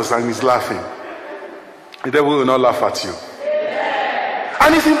looking at us and he's laughing. The devil will not laugh at you.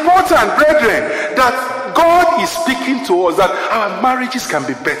 And it's important, brethren, that God is speaking to us that our marriages can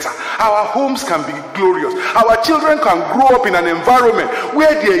be better, our homes can be glorious, our children can grow up in an environment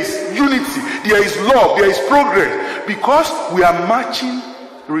where there is unity, there is love, there is progress, because we are matching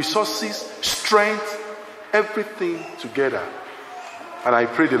resources, strength, everything together. And I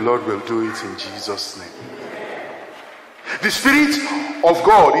pray the Lord will do it in Jesus' name. The Spirit of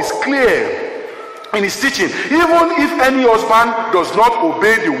God is clear in his teaching. Even if any husband does not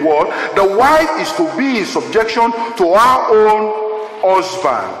obey the word, the wife is to be in subjection to her own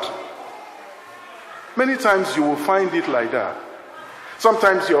husband. Many times you will find it like that.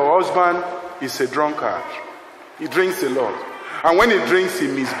 Sometimes your husband is a drunkard. He drinks a lot. And when he drinks, he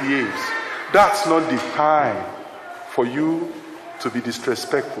misbehaves. That's not the time for you to be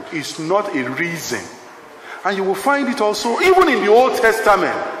disrespectful. It's not a reason. And you will find it also even in the Old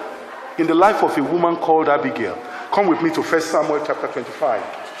Testament, in the life of a woman called Abigail. Come with me to 1 Samuel chapter 25.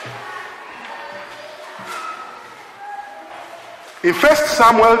 In 1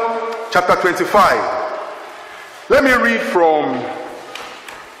 Samuel chapter 25, let me read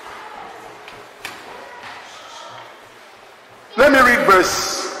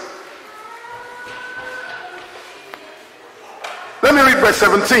verse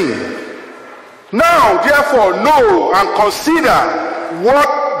 17. Now, therefore, know and consider what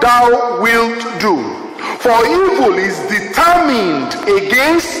thou wilt do. For evil is determined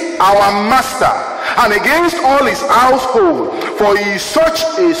against our master and against all his household. For he is such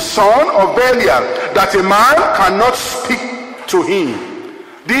a son of Belial that a man cannot speak to him.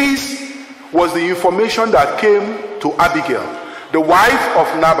 This was the information that came to Abigail, the wife of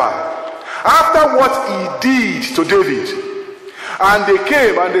Nabal, after what he did to David. And they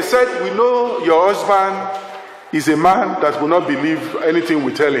came and they said, we know your husband is a man that will not believe anything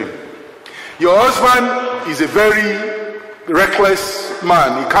we tell him. Your husband is a very reckless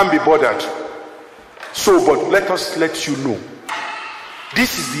man. He can't be bothered. So, but let us let you know.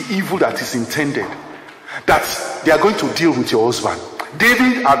 This is the evil that is intended. That they are going to deal with your husband.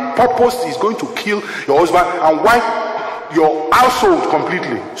 David had purposed is going to kill your husband and wipe your household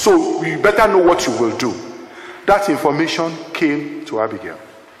completely. So you better know what you will do. That information came to Abigail.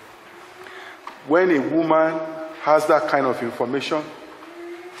 When a woman has that kind of information,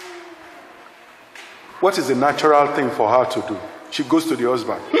 what is the natural thing for her to do? She goes to the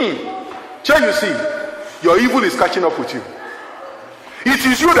husband. Shall you see? Your evil is catching up with you. It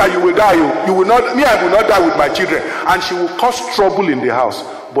is you that you will die. You will not, me, I will not die with my children. And she will cause trouble in the house,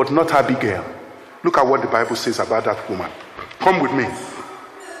 but not Abigail. Look at what the Bible says about that woman. Come with me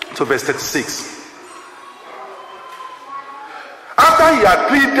to verse 36. After he had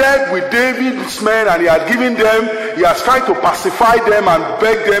pleaded with David's men and he had given them, he has tried to pacify them and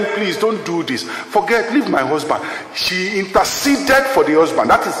beg them, please don't do this. Forget, leave my husband. She interceded for the husband.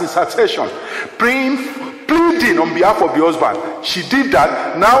 That is intercession. Pleading on behalf of the husband. She did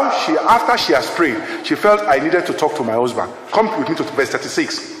that. Now, after she has prayed, she felt, I needed to talk to my husband. Come with me to verse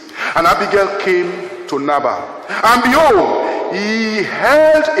 36. And Abigail came to Nabal. And behold, he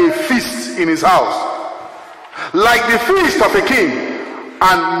held a feast in his house, like the feast of a king,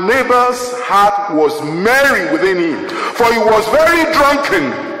 and Nabal's heart was merry within him, for he was very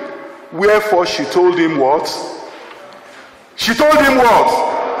drunken. Wherefore she told him what? She told him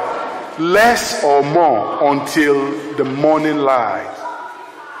what? Less or more until the morning light.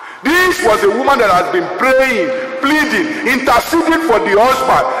 This was a woman that has been praying, pleading, interceding for the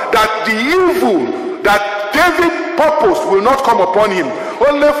husband, that the evil that David purposed will not come upon him.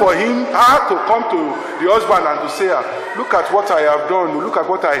 Only for him to come to the husband and to say, look at what I have done, look at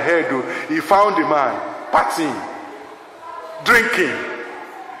what I heard. He found a man partying, drinking.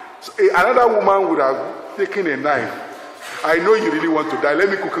 So another woman would have taken a knife. I know you really want to die. Let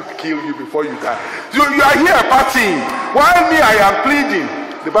me kill you before you die. So you are here partying, while me, I am pleading.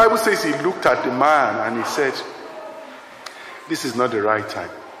 The Bible says he looked at the man and he said, this is not the right time.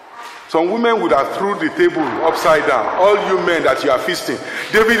 Some women would have threw the table upside down. All you men that you are feasting,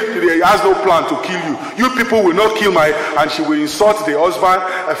 David has no plan to kill you. You people will not kill my... And she will insult the husband,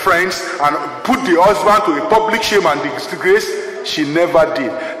 friends, and put the husband to a public shame and disgrace. She never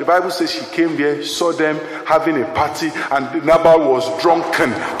did. The Bible says she came there, saw them having a party, and Nabal was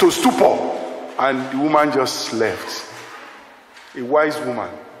drunken to stupor. And the woman just left. A wise woman.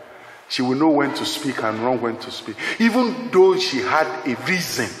 She will know when to speak and know when to speak. Even though she had a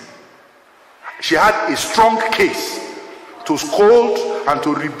reason, she had a strong case to scold and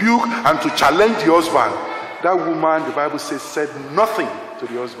to rebuke and to challenge the husband. That woman, the Bible says, said nothing to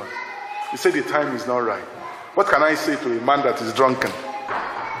the husband. He said the time is not right. What can I say to a man that is drunken?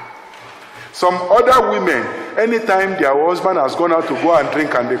 Some other women, anytime their husband has gone out to go and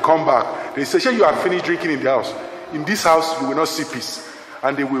drink and they come back, they say, "Sure, you have finished drinking in the house. In this house, you will not see peace."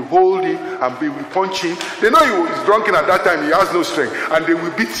 And they will hold him and they will punch him. They know he is drunken at that time, he has no strength. And they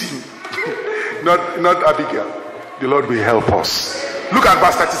will beat him. not Abigail. The Lord will help us. Look at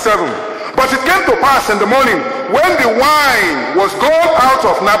verse 37. But it came to pass in the morning, when the wine was gone out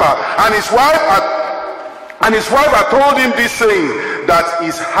of Nabal, and his wife had told him this saying, that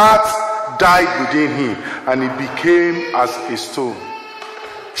his heart died within him, and he became as a stone.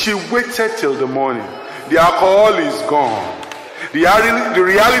 She waited till the morning. The alcohol is gone. The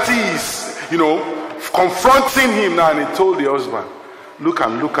reality is, confronting him now, and he told the husband, look.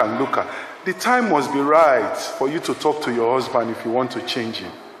 The time must be right for you to talk to your husband if you want to change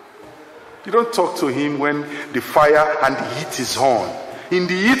him. You don't talk to him when the fire and the heat is on. In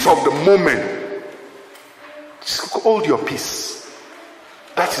the heat of the moment, just hold your peace.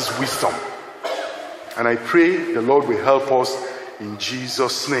 That is wisdom. And I pray the Lord will help us in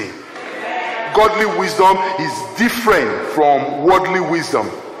Jesus' name. Godly wisdom is different from worldly wisdom.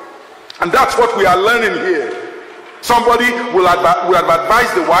 And that's what we are learning here. Somebody will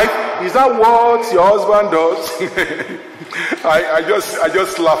advise the wife, is that what your husband does? I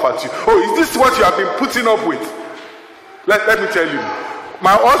just laugh at you. Oh, is this what you have been putting up with? Let me tell you.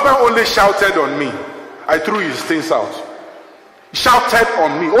 My husband only shouted on me. I threw his things out. He shouted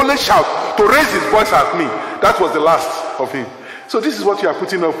on me. Only shout. To raise his voice at me. That was the last of him. So this is what you are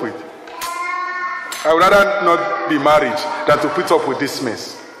putting up with. I would rather not be married than to put up with this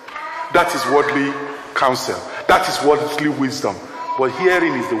mess. That is worldly counsel. That is worldly wisdom. But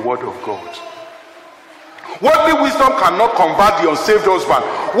hearing is the word of God. Worldly wisdom cannot convert the unsaved husband.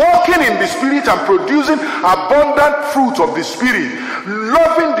 Walking in the spirit and producing abundant fruit of the spirit,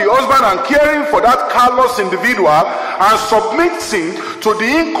 loving the husband and caring for that callous individual, and submitting to the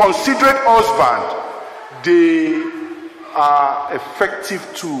inconsiderate husband, they are effective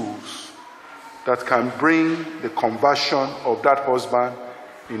tools that can bring the conversion of that husband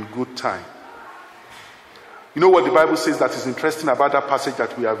in good time. You know what the Bible says that is interesting about that passage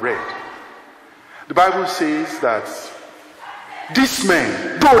that we have read? The Bible says that these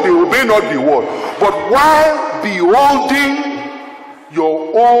men, though they may not be word, but while beholding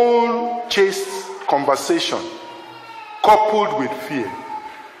your own chaste conversation coupled with fear.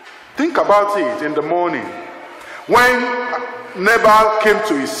 Think about it in the morning when Nabal came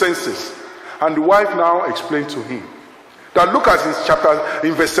to his senses, and the wife now explained to him That look at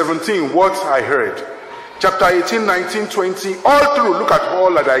in verse 17 what I heard. Chapter 18, 19, 20, all through, look at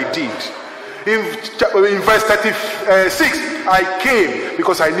all that I did. In verse 36, I came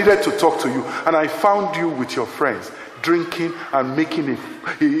because I needed to talk to you, and I found you with your friends, drinking and making a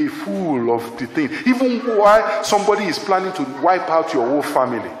fool of the thing. Even while somebody is planning to wipe out your whole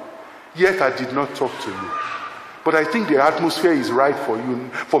family, yet I did not talk to you. But I think the atmosphere is right for you.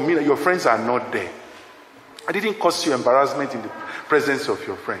 For me, your friends are not there. I didn't cause you embarrassment in the presence of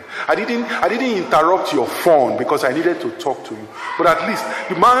your friend. I didn't interrupt your fun because I needed to talk to you. But at least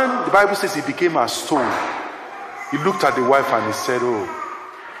the man, the Bible says, he became a stone. He looked at the wife and he said, "Oh,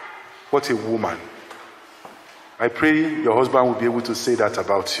 what a woman." I pray your husband will be able to say that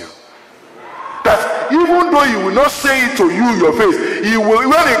about you. That even though he will not say it to you in your face, he will,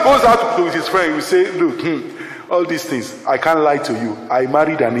 when he goes out with his friend, he will say, "Look, all these things, I can't lie to you. I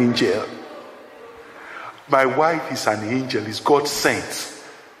married an angel. My wife is an angel, is God sent."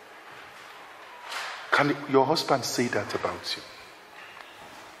 Can your husband say that about you?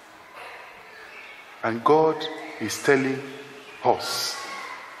 And God is telling us,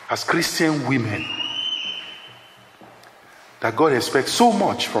 as Christian women, that God expects so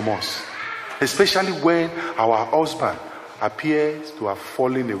much from us, especially when our husband appears to have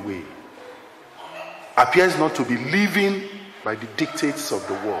fallen away, appears not to be living by the dictates of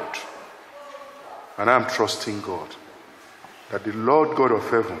the world. And I'm trusting God that the Lord God of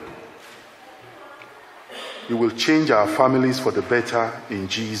heaven, He will change our families for the better in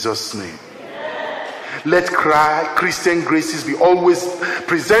Jesus' name. Let Christian graces be always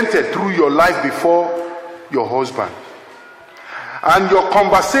presented through your life before your husband. And your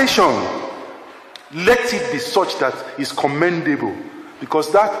conversation, let it be such that is commendable,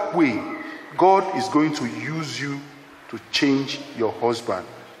 because that way God is going to use you to change your husband.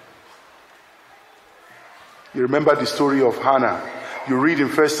 You remember the story of Hannah. You read in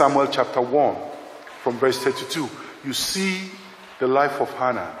 1 Samuel chapter 1 from verse 32. You see the life of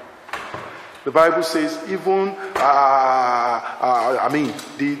Hannah. The Bible says even,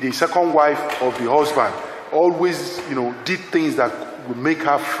 the second wife of the husband always, did things that would make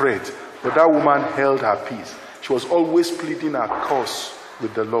her fret. But that woman held her peace. She was always pleading her cause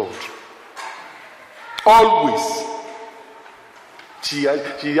with the Lord. Always. She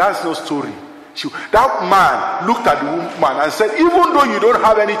has no story. That man looked at the woman and said, "Even though you don't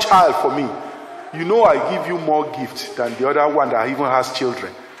have any child for me, I give you more gifts than the other one that even has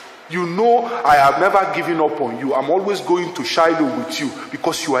children. I have never given up on you. I'm always going to Shiloh with you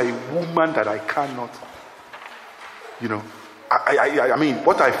because you are a woman that I cannot."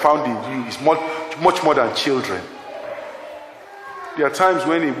 What I found in you is much more than children. There are times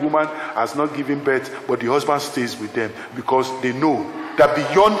when a woman has not given birth, but the husband stays with them because they know that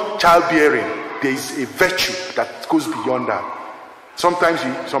beyond childbearing, there is a virtue that goes beyond that. Sometimes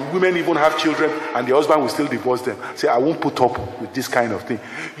some women even have children and the husband will still divorce them. Say, "I won't put up with this kind of thing.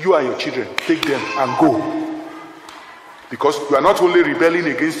 You and your children, take them and go." Because you are not only rebelling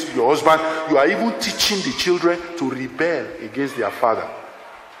against your husband, you are even teaching the children to rebel against their father.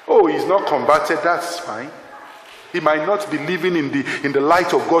 Oh, he's not converted, that's fine. He might not be living in the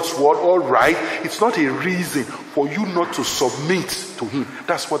light of God's word, all right. It's not a reason for you not to submit to him.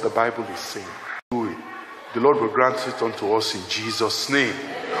 That's what the Bible is saying. Do it. The Lord will grant it unto us in Jesus' name.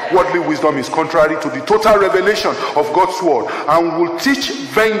 Worldly wisdom is contrary to the total revelation of God's word and will teach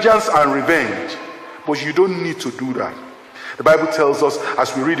vengeance and revenge. But you don't need to do that. The Bible tells us,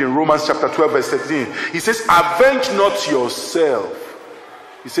 as we read in Romans chapter 12 verse 13, he says, "Avenge not yourself."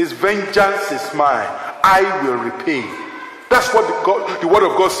 He says, "Vengeance is mine, I will repay." That's what the word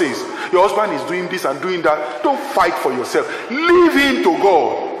of God says. Your husband is doing this and doing that. Don't fight for yourself. Leave him to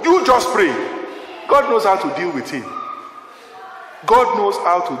God. You just pray. God knows how to deal with him. God knows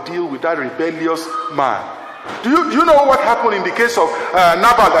how to deal with that rebellious man. Do you know what happened in the case of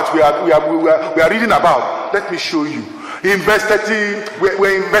Nabal that we are reading about? Let me show you. In verse 30,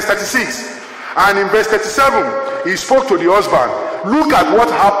 we're in verse 36, and in verse 37, he spoke to the husband. Look at what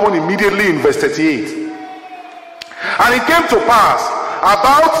happened immediately in verse 38. "And it came to pass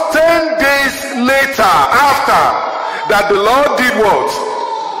about 10 days later, after that, the Lord did what?"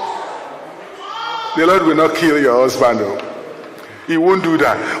 The Lord will not kill your husband, though. He won't do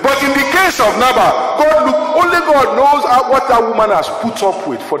that. But in the case of Nabal, only God knows what that woman has put up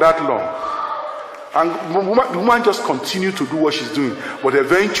with for that long. And the woman just continued to do what she's doing. But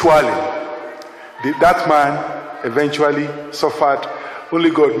eventually, that man eventually suffered, only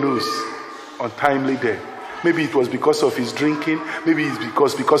God knows, untimely death. Maybe it was because of his drinking, maybe it's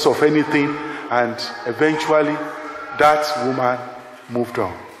because of anything, and eventually that woman moved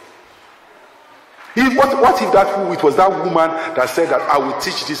on. What if it was that woman that said that I will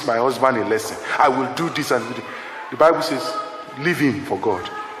teach this my husband a lesson, I will do this and do this. The Bible says leave him for God.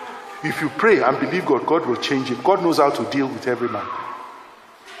 If you pray and believe God, God will change him. God knows how to deal with every man.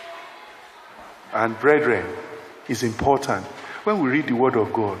 And brethren, it's important when we read the word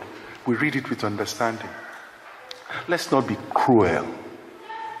of God, we read it with understanding. Let's not be cruel.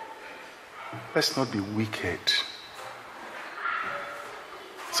 Let's not be wicked.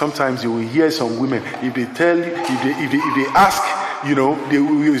 Sometimes you will hear some women, if they ask,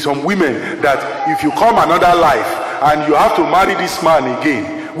 some women that if you come another life and you have to marry this man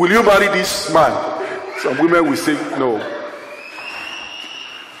again, will you marry this man? Some women will say, no.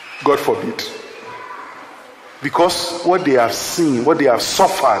 God forbid. Because what they have seen, what they have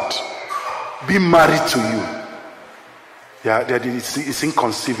suffered, being married to you, it's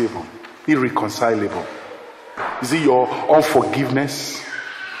inconceivable, irreconcilable. Is it your unforgiveness?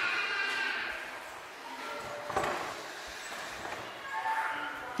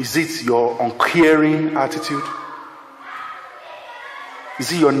 Is it your uncaring attitude?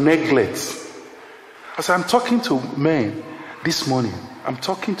 Is it your neglect? As I'm talking to men this morning, I'm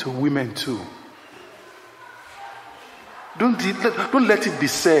talking to women too. Don't let it be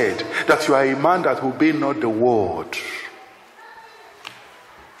said that you are a man that obey not the word.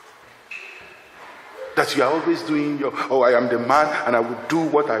 That you are always doing I am the man and I will do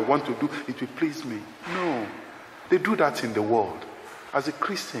what I want to do. It will please me. No. They do that in the world. As a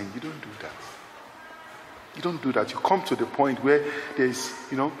Christian, you don't do that. You don't do that. You come to the point where there is,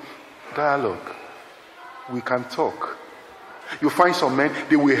 dialogue. We can talk. You find some men,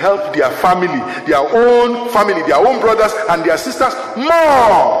 they will help their family, their own brothers and their sisters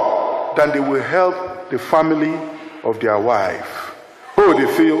more than they will help the family of their wife. They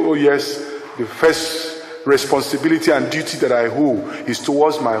feel, yes, the first responsibility and duty that I owe is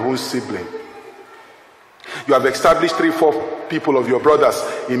towards my own sibling. You have established 3-4 people of your brothers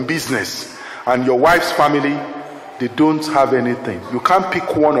in business, and your wife's family, they don't have anything. You can't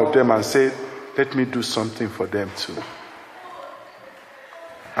pick one of them and say, let me do something for them too.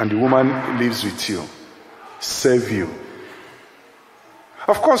 And the woman lives with you, serve you.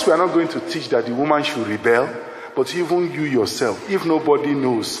 Of course, we are not going to teach that the woman should rebel, but even you yourself, if nobody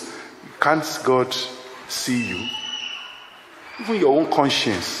knows, can't God see you? Even your own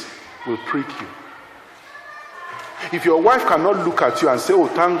conscience will prick you. If your wife cannot look at you and say,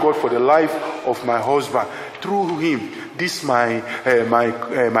 thank God for the life of my husband, through him, this my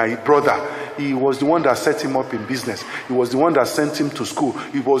brother, he was the one that set him up in business. He was the one that sent him to school.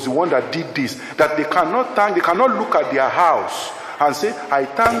 He was the one that did this. That they cannot look at their house and say, I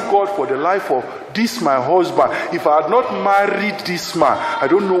thank God for the life of this my husband. If I had not married this man, I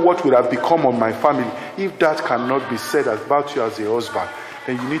don't know what would have become of my family. If that cannot be said about you as a husband,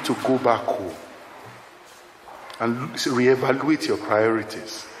 then you need to go back home and reevaluate your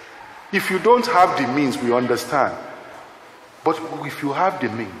priorities. If you don't have the means, we understand. But if you have the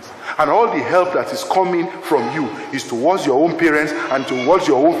means, and all the help that is coming from you is towards your own parents and towards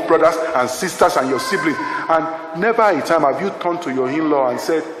your own brothers and sisters and your siblings, and never a time have you turned to your in-law and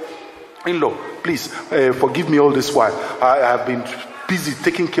said, in-law, please forgive me all this while. I have been busy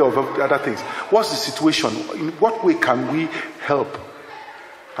taking care of other things. What's the situation? In what way can we help?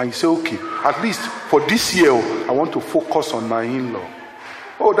 And you say, okay, at least for this year, I want to focus on my in-law.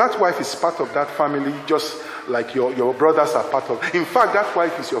 That wife is part of that family, just like your brothers are part of. In fact, that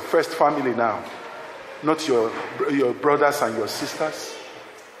wife is your first family now, not your brothers and your sisters.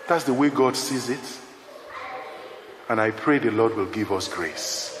 That's the way God sees it. And I pray the Lord will give us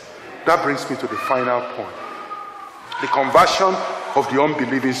grace. That brings me to the final point. The conversion of the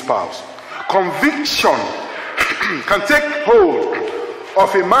unbelieving spouse. Conviction can take hold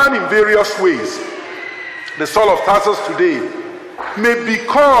of a man in various ways. The Saul of Tarsus today may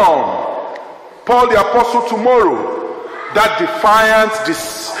become Paul the Apostle tomorrow. That defiant,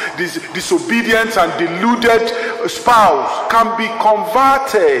 disobedient and deluded spouse can be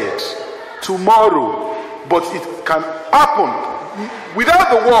converted tomorrow. But it can happen without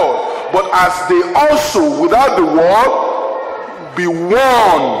the word, but as they also without the word be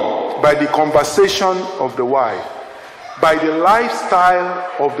won by the conversation of the wife, by the lifestyle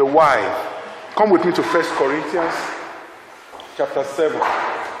of the wife. Come with me to 1 Corinthians chapter 7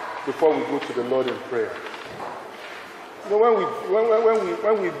 before we go to the Lord in prayer.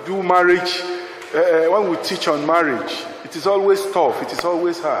 When we do marriage, when we teach on marriage, it is always tough, it is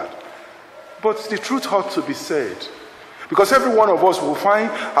always hard. But the truth ought to be said. Because every one of us will find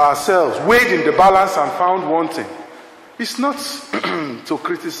ourselves weighed in the balance and found wanting. It's not to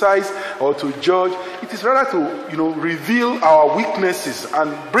criticize or to judge. It is rather to, reveal our weaknesses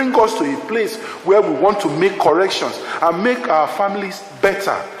and bring us to a place where we want to make corrections and make our families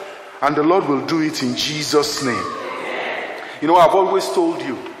better. And the Lord will do it in Jesus' name. I've always told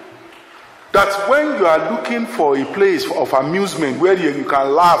you that when you are looking for a place of amusement where you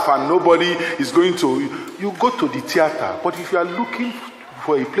can laugh and nobody is going to, you go to the theater. But if you are looking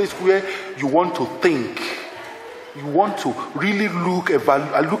for a place where you want to think, you want to really look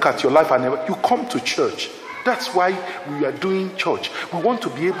at your life, and you come to church. That's why we are doing church. We want to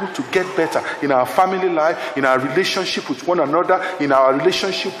be able to get better in our family life, in our relationship with one another, in our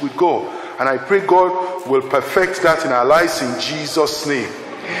relationship with God. And I pray God will perfect that in our lives in Jesus' name.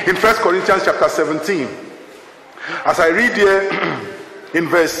 In 1 Corinthians chapter 17, as I read here in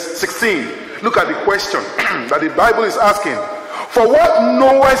verse 16, look at the question that the Bible is asking. For what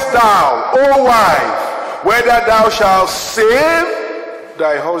knowest thou, O wife, whether thou shalt save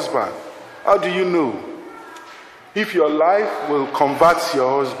thy husband? How do you know if your life will convert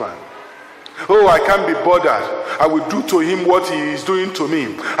your husband? Oh, I can't be bothered. I will do to him what he is doing to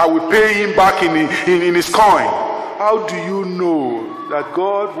me. I will pay him back in his coin. How do you know that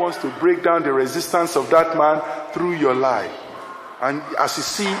God wants to break down the resistance of that man through your life? And as he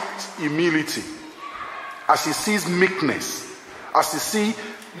sees humility, as he sees meekness, as he sees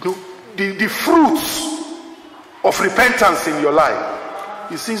the fruits of repentance in your life,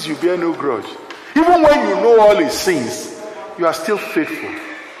 he sees you bear no grudge. Even when you know all his sins, you are still faithful.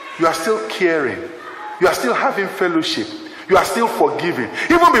 You are still caring. You are still having fellowship. You are still forgiving.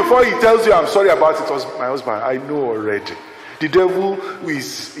 Even before he tells you, I'm sorry about it, was my husband, I know already. The devil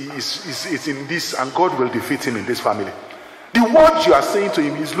is in this, and God will defeat him in this family. The words you are saying to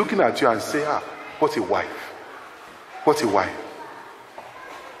him, he's looking at you and saying, what a wife. What a wife.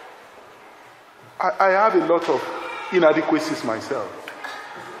 I have a lot of inadequacies myself.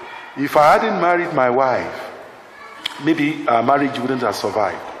 If I hadn't married my wife, maybe our marriage wouldn't have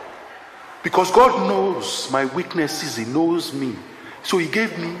survived. Because God knows my weaknesses, he knows me. So he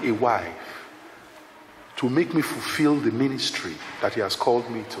gave me a wife to make me fulfill the ministry that he has called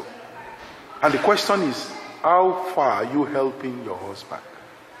me to. And the question is, how far are you helping your husband?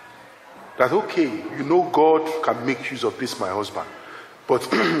 That okay, God can make use of this, my husband. But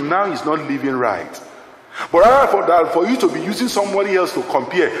now he's not living right. But rather for you to be using somebody else to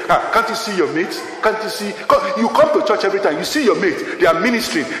compare. Can't you see your mates? Can't you see? You come to church every time. You see your mates. They are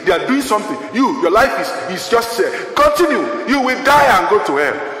ministering. They are doing something. Your life is just continue. You will die and go to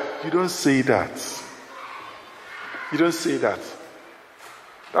hell. You don't say that. You don't say that.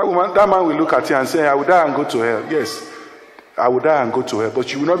 That man will look at you and say, I will die and go to hell. Yes, I will die and go to hell.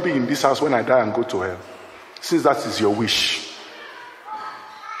 But you will not be in this house when I die and go to hell. Since that is your wish.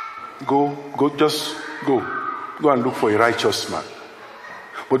 Just go and look for a righteous man.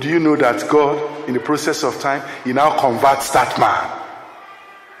 But do you know that God, in the process of time, he now converts that man?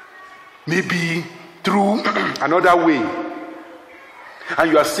 Maybe through another way.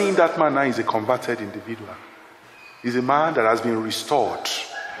 And you are seeing that man now is a converted individual. He's a man that has been restored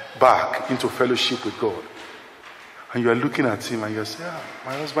back into fellowship with God. And you are looking at him and you are saying,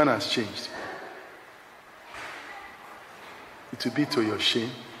 my husband has changed. It will be to your shame.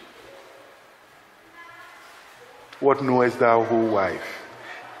 What knowest thou, O wife,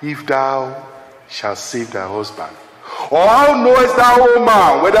 if thou shalt save thy husband? Or how knowest thou, O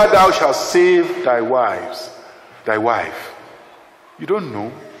man, whether thou shalt save thy wife? You don't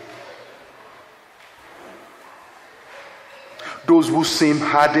know. Those who seem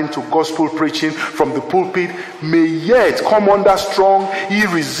hardened to gospel preaching from the pulpit may yet come under strong,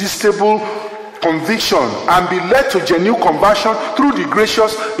 irresistible conviction and be led to genuine conversion through the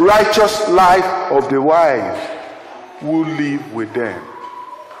gracious, righteous life of the wife who live with them.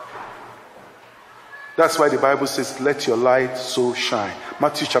 That's why the Bible says, let your light so shine.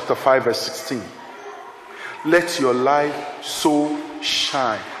 Matthew chapter 5 verse 16. Let your light so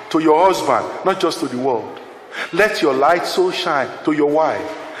shine to your husband, not just to the world. Let your light so shine to your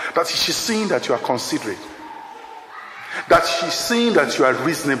wife that she's seeing that you are considerate, that she's seeing that you are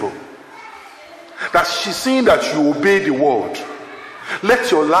reasonable, that she's seeing that you obey the word.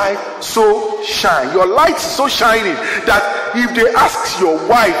 Let your light so shine. Your light is so shining that if they ask your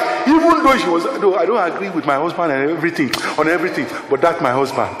wife, even though she was, no, I don't agree with my husband and everything, but that my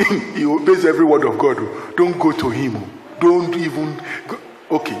husband, he obeys every word of God. Don't go to him. Don't even go.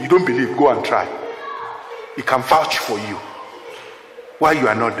 Okay, you don't believe, go and try. He can vouch for you while you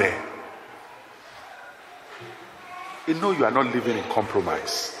are not there. You know you are not living in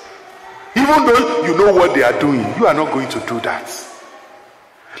compromise. Even though you know what they are doing, you are not going to do that.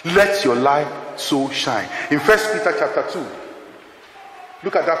 Let your light so shine. In 1 Peter chapter 2,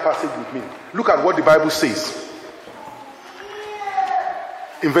 look at that passage with me. Look at what the Bible says.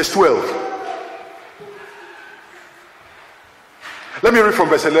 In verse 12. Let me read from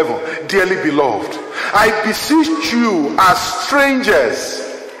verse 11. Dearly beloved, I beseech you as strangers,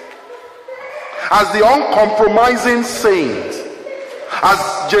 as the uncompromising saints,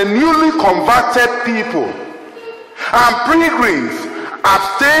 as genuinely converted people, and pilgrims,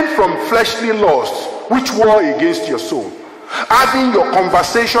 abstain from fleshly lusts which war against your soul, having your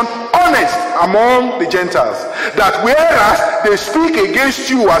conversation honest among the Gentiles, that whereas they speak against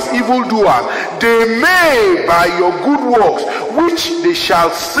you as evildoers, they may by your good works, which they shall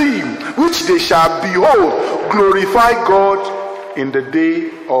see, which they shall behold, glorify God in the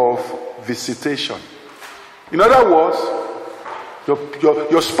day of visitation. In other words,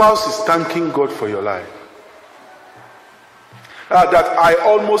 your spouse is thanking God for your life. That I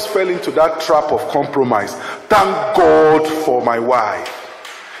almost fell into that trap of compromise. Thank God for my wife.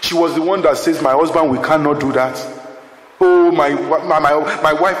 She was the one that says, my husband, we cannot do that. Oh, my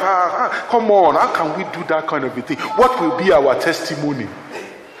wife, come on, how can we do that kind of a thing? What will be our testimony?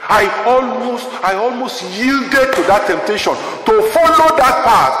 I almost yielded to that temptation to follow that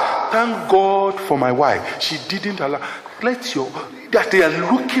path. Thank God for my wife. She didn't allow. That they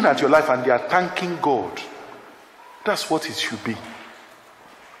are looking at your life and they are thanking God. That's what it should be.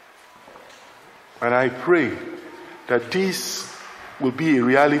 And I pray that this will be a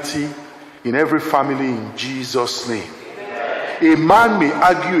reality in every family in Jesus' name. A man may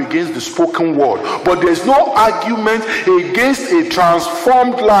argue against the spoken word, but there's no argument against a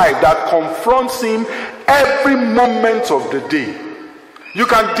transformed life that confronts him every moment of the day. You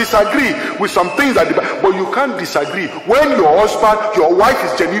can disagree with some things, but you can't disagree when your husband, your wife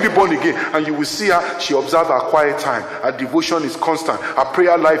is genuinely born again, and you will see her, she observes her quiet time, her devotion is constant, her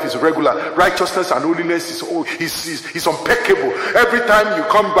prayer life is regular, righteousness and holiness is impeccable. Every time you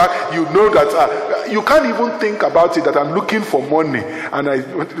come back, you know that you can't even think about it, that I'm looking for money. And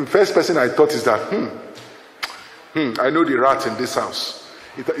the first person I thought is that, I know the rat in this house.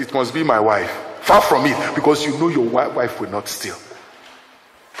 It must be my wife. Far from it, because you know your wife will not steal.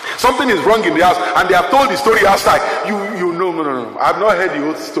 Something is wrong in the house, and they have told the story outside. You know, no. I have not heard the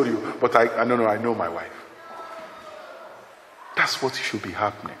whole story, but I know my wife. That's what should be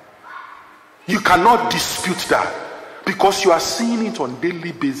happening. You cannot dispute that, because you are seeing it on a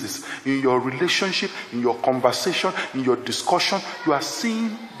daily basis in your relationship, in your conversation, in your discussion. You are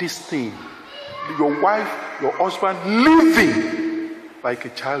seeing this thing. Your wife, your husband living like a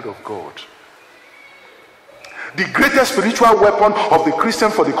child of God. The greatest spiritual weapon of the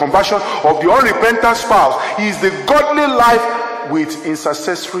Christian for the conversion of the unrepentant spouse is the godly life with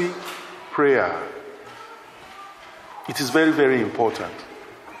intercessory prayer. It is very, very important.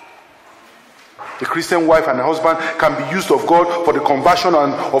 The Christian wife and the husband can be used of God for the conversion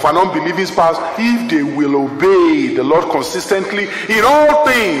of an unbelieving spouse if they will obey the Lord consistently in all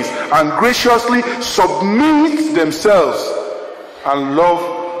things and graciously submit themselves and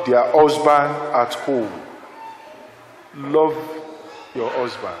love their husband at home. Love your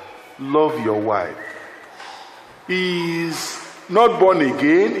husband. Love your wife. He is not born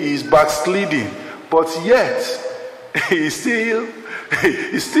again. He is backsliding. But yet, he's still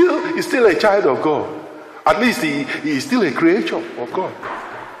a child of God. At least he is still a creature of God.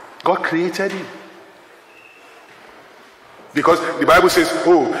 God created him. Because the Bible says,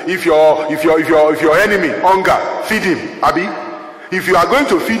 if your enemy hunger, feed him. Abi? If you are going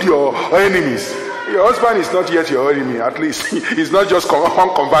to feed your enemies, your husband is not yet your enemy. At least he's not just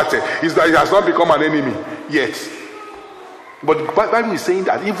unconverted. He has not become an enemy yet. But the Bible is saying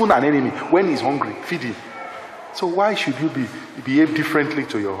that even an enemy, when he's hungry, feed him. So why should you behave differently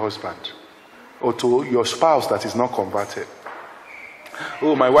to your husband or to your spouse that is not converted?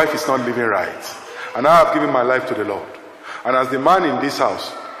 Oh, my wife is not living right, and I have given my life to the Lord. And as the man in this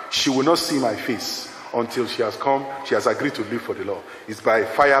house, she will not see my face until she has agreed to live for the Lord. It's by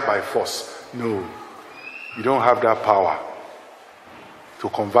fire, by force. No, you don't have that power to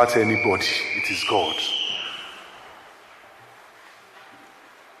convert anybody. It is God.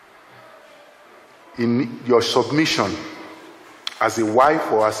 In your submission as a wife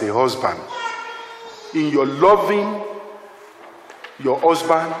or as a husband, in your loving your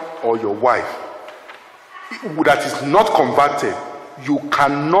husband or your wife that is not converted, you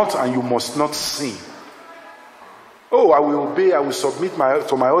cannot and you must not sin. Oh, I will obey, I will submit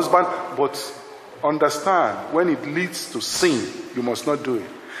to my husband, but understand, when it leads to sin, you must not do it.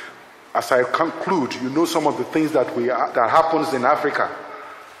 As I conclude, you know some of the things that happens in Africa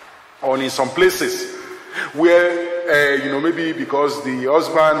or in some places. where maybe because the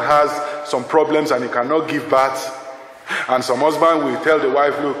husband has some problems and he cannot give birth, and some husband will tell the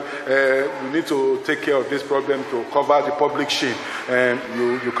wife, look, we need to take care of this problem to cover the public shame, and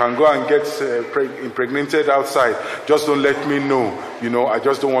you can go and get impregnated outside, just don't let me know, I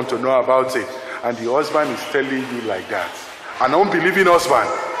just don't want to know about it. And the husband is telling you like that. An unbelieving husband,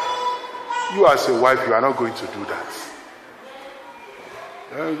 you as a wife, you are not going to do that.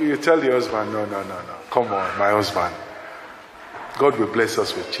 You tell the husband, no, come on, my husband, God will bless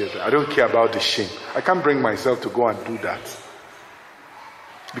us with children. I don't care about the shame. I can't bring myself to go and do that.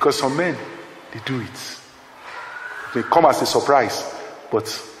 Because some men, they do it. It may come as a surprise, but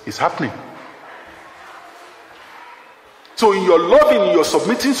it's happening. So in your loving, in your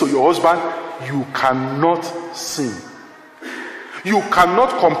submitting to your husband, you cannot sin. You cannot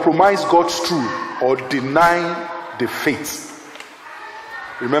compromise God's truth or deny the faith.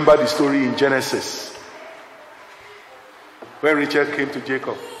 Remember the story in Genesis. When Rachel came to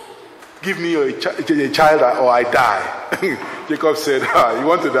Jacob, give me a child or I die. Jacob said, you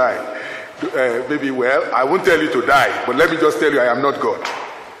want to die? Maybe, well, I won't tell you to die, but let me just tell you I am not God.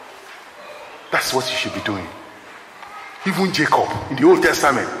 That's what you should be doing. Even Jacob in the Old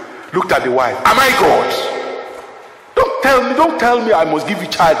Testament looked at the wife. Am I God? Don't tell me I must give you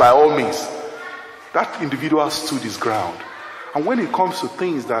child by all means. That individual stood his ground. And when it comes to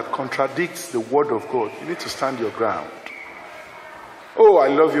things that contradict the word of God, you need to stand your ground. Oh, I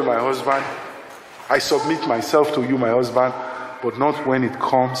love you, my husband. I submit myself to you, my husband, but not when it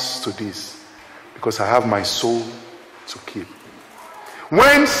comes to this, because I have my soul to keep.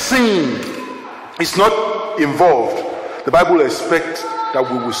 When sin is not involved, the Bible expects that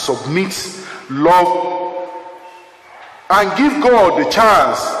we will submit, love, and give God the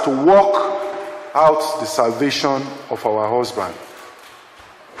chance to work out the salvation of our husband.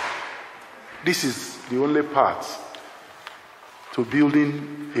 This is the only path to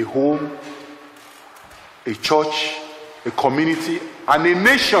building a home, a church, a community, and a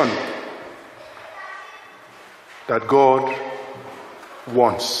nation that God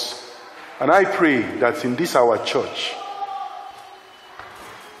wants. And I pray that in this our church,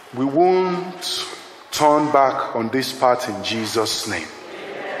 we won't turn back on this path in Jesus' name.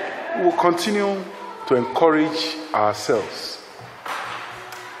 We will continue to encourage ourselves.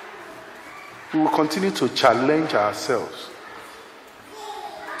 We will continue to challenge ourselves,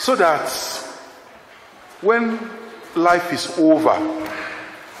 so that when life is over,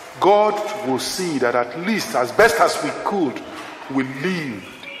 God will see that at least as best as we could, we lived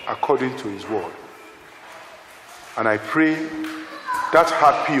according to His word. And I pray that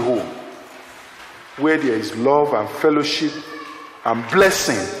happy home, where there is love and fellowship and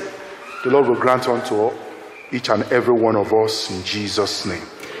blessing, the Lord will grant unto each and every one of us in Jesus' name.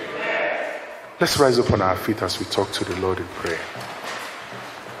 Let's rise up on our feet as we talk to the Lord in prayer.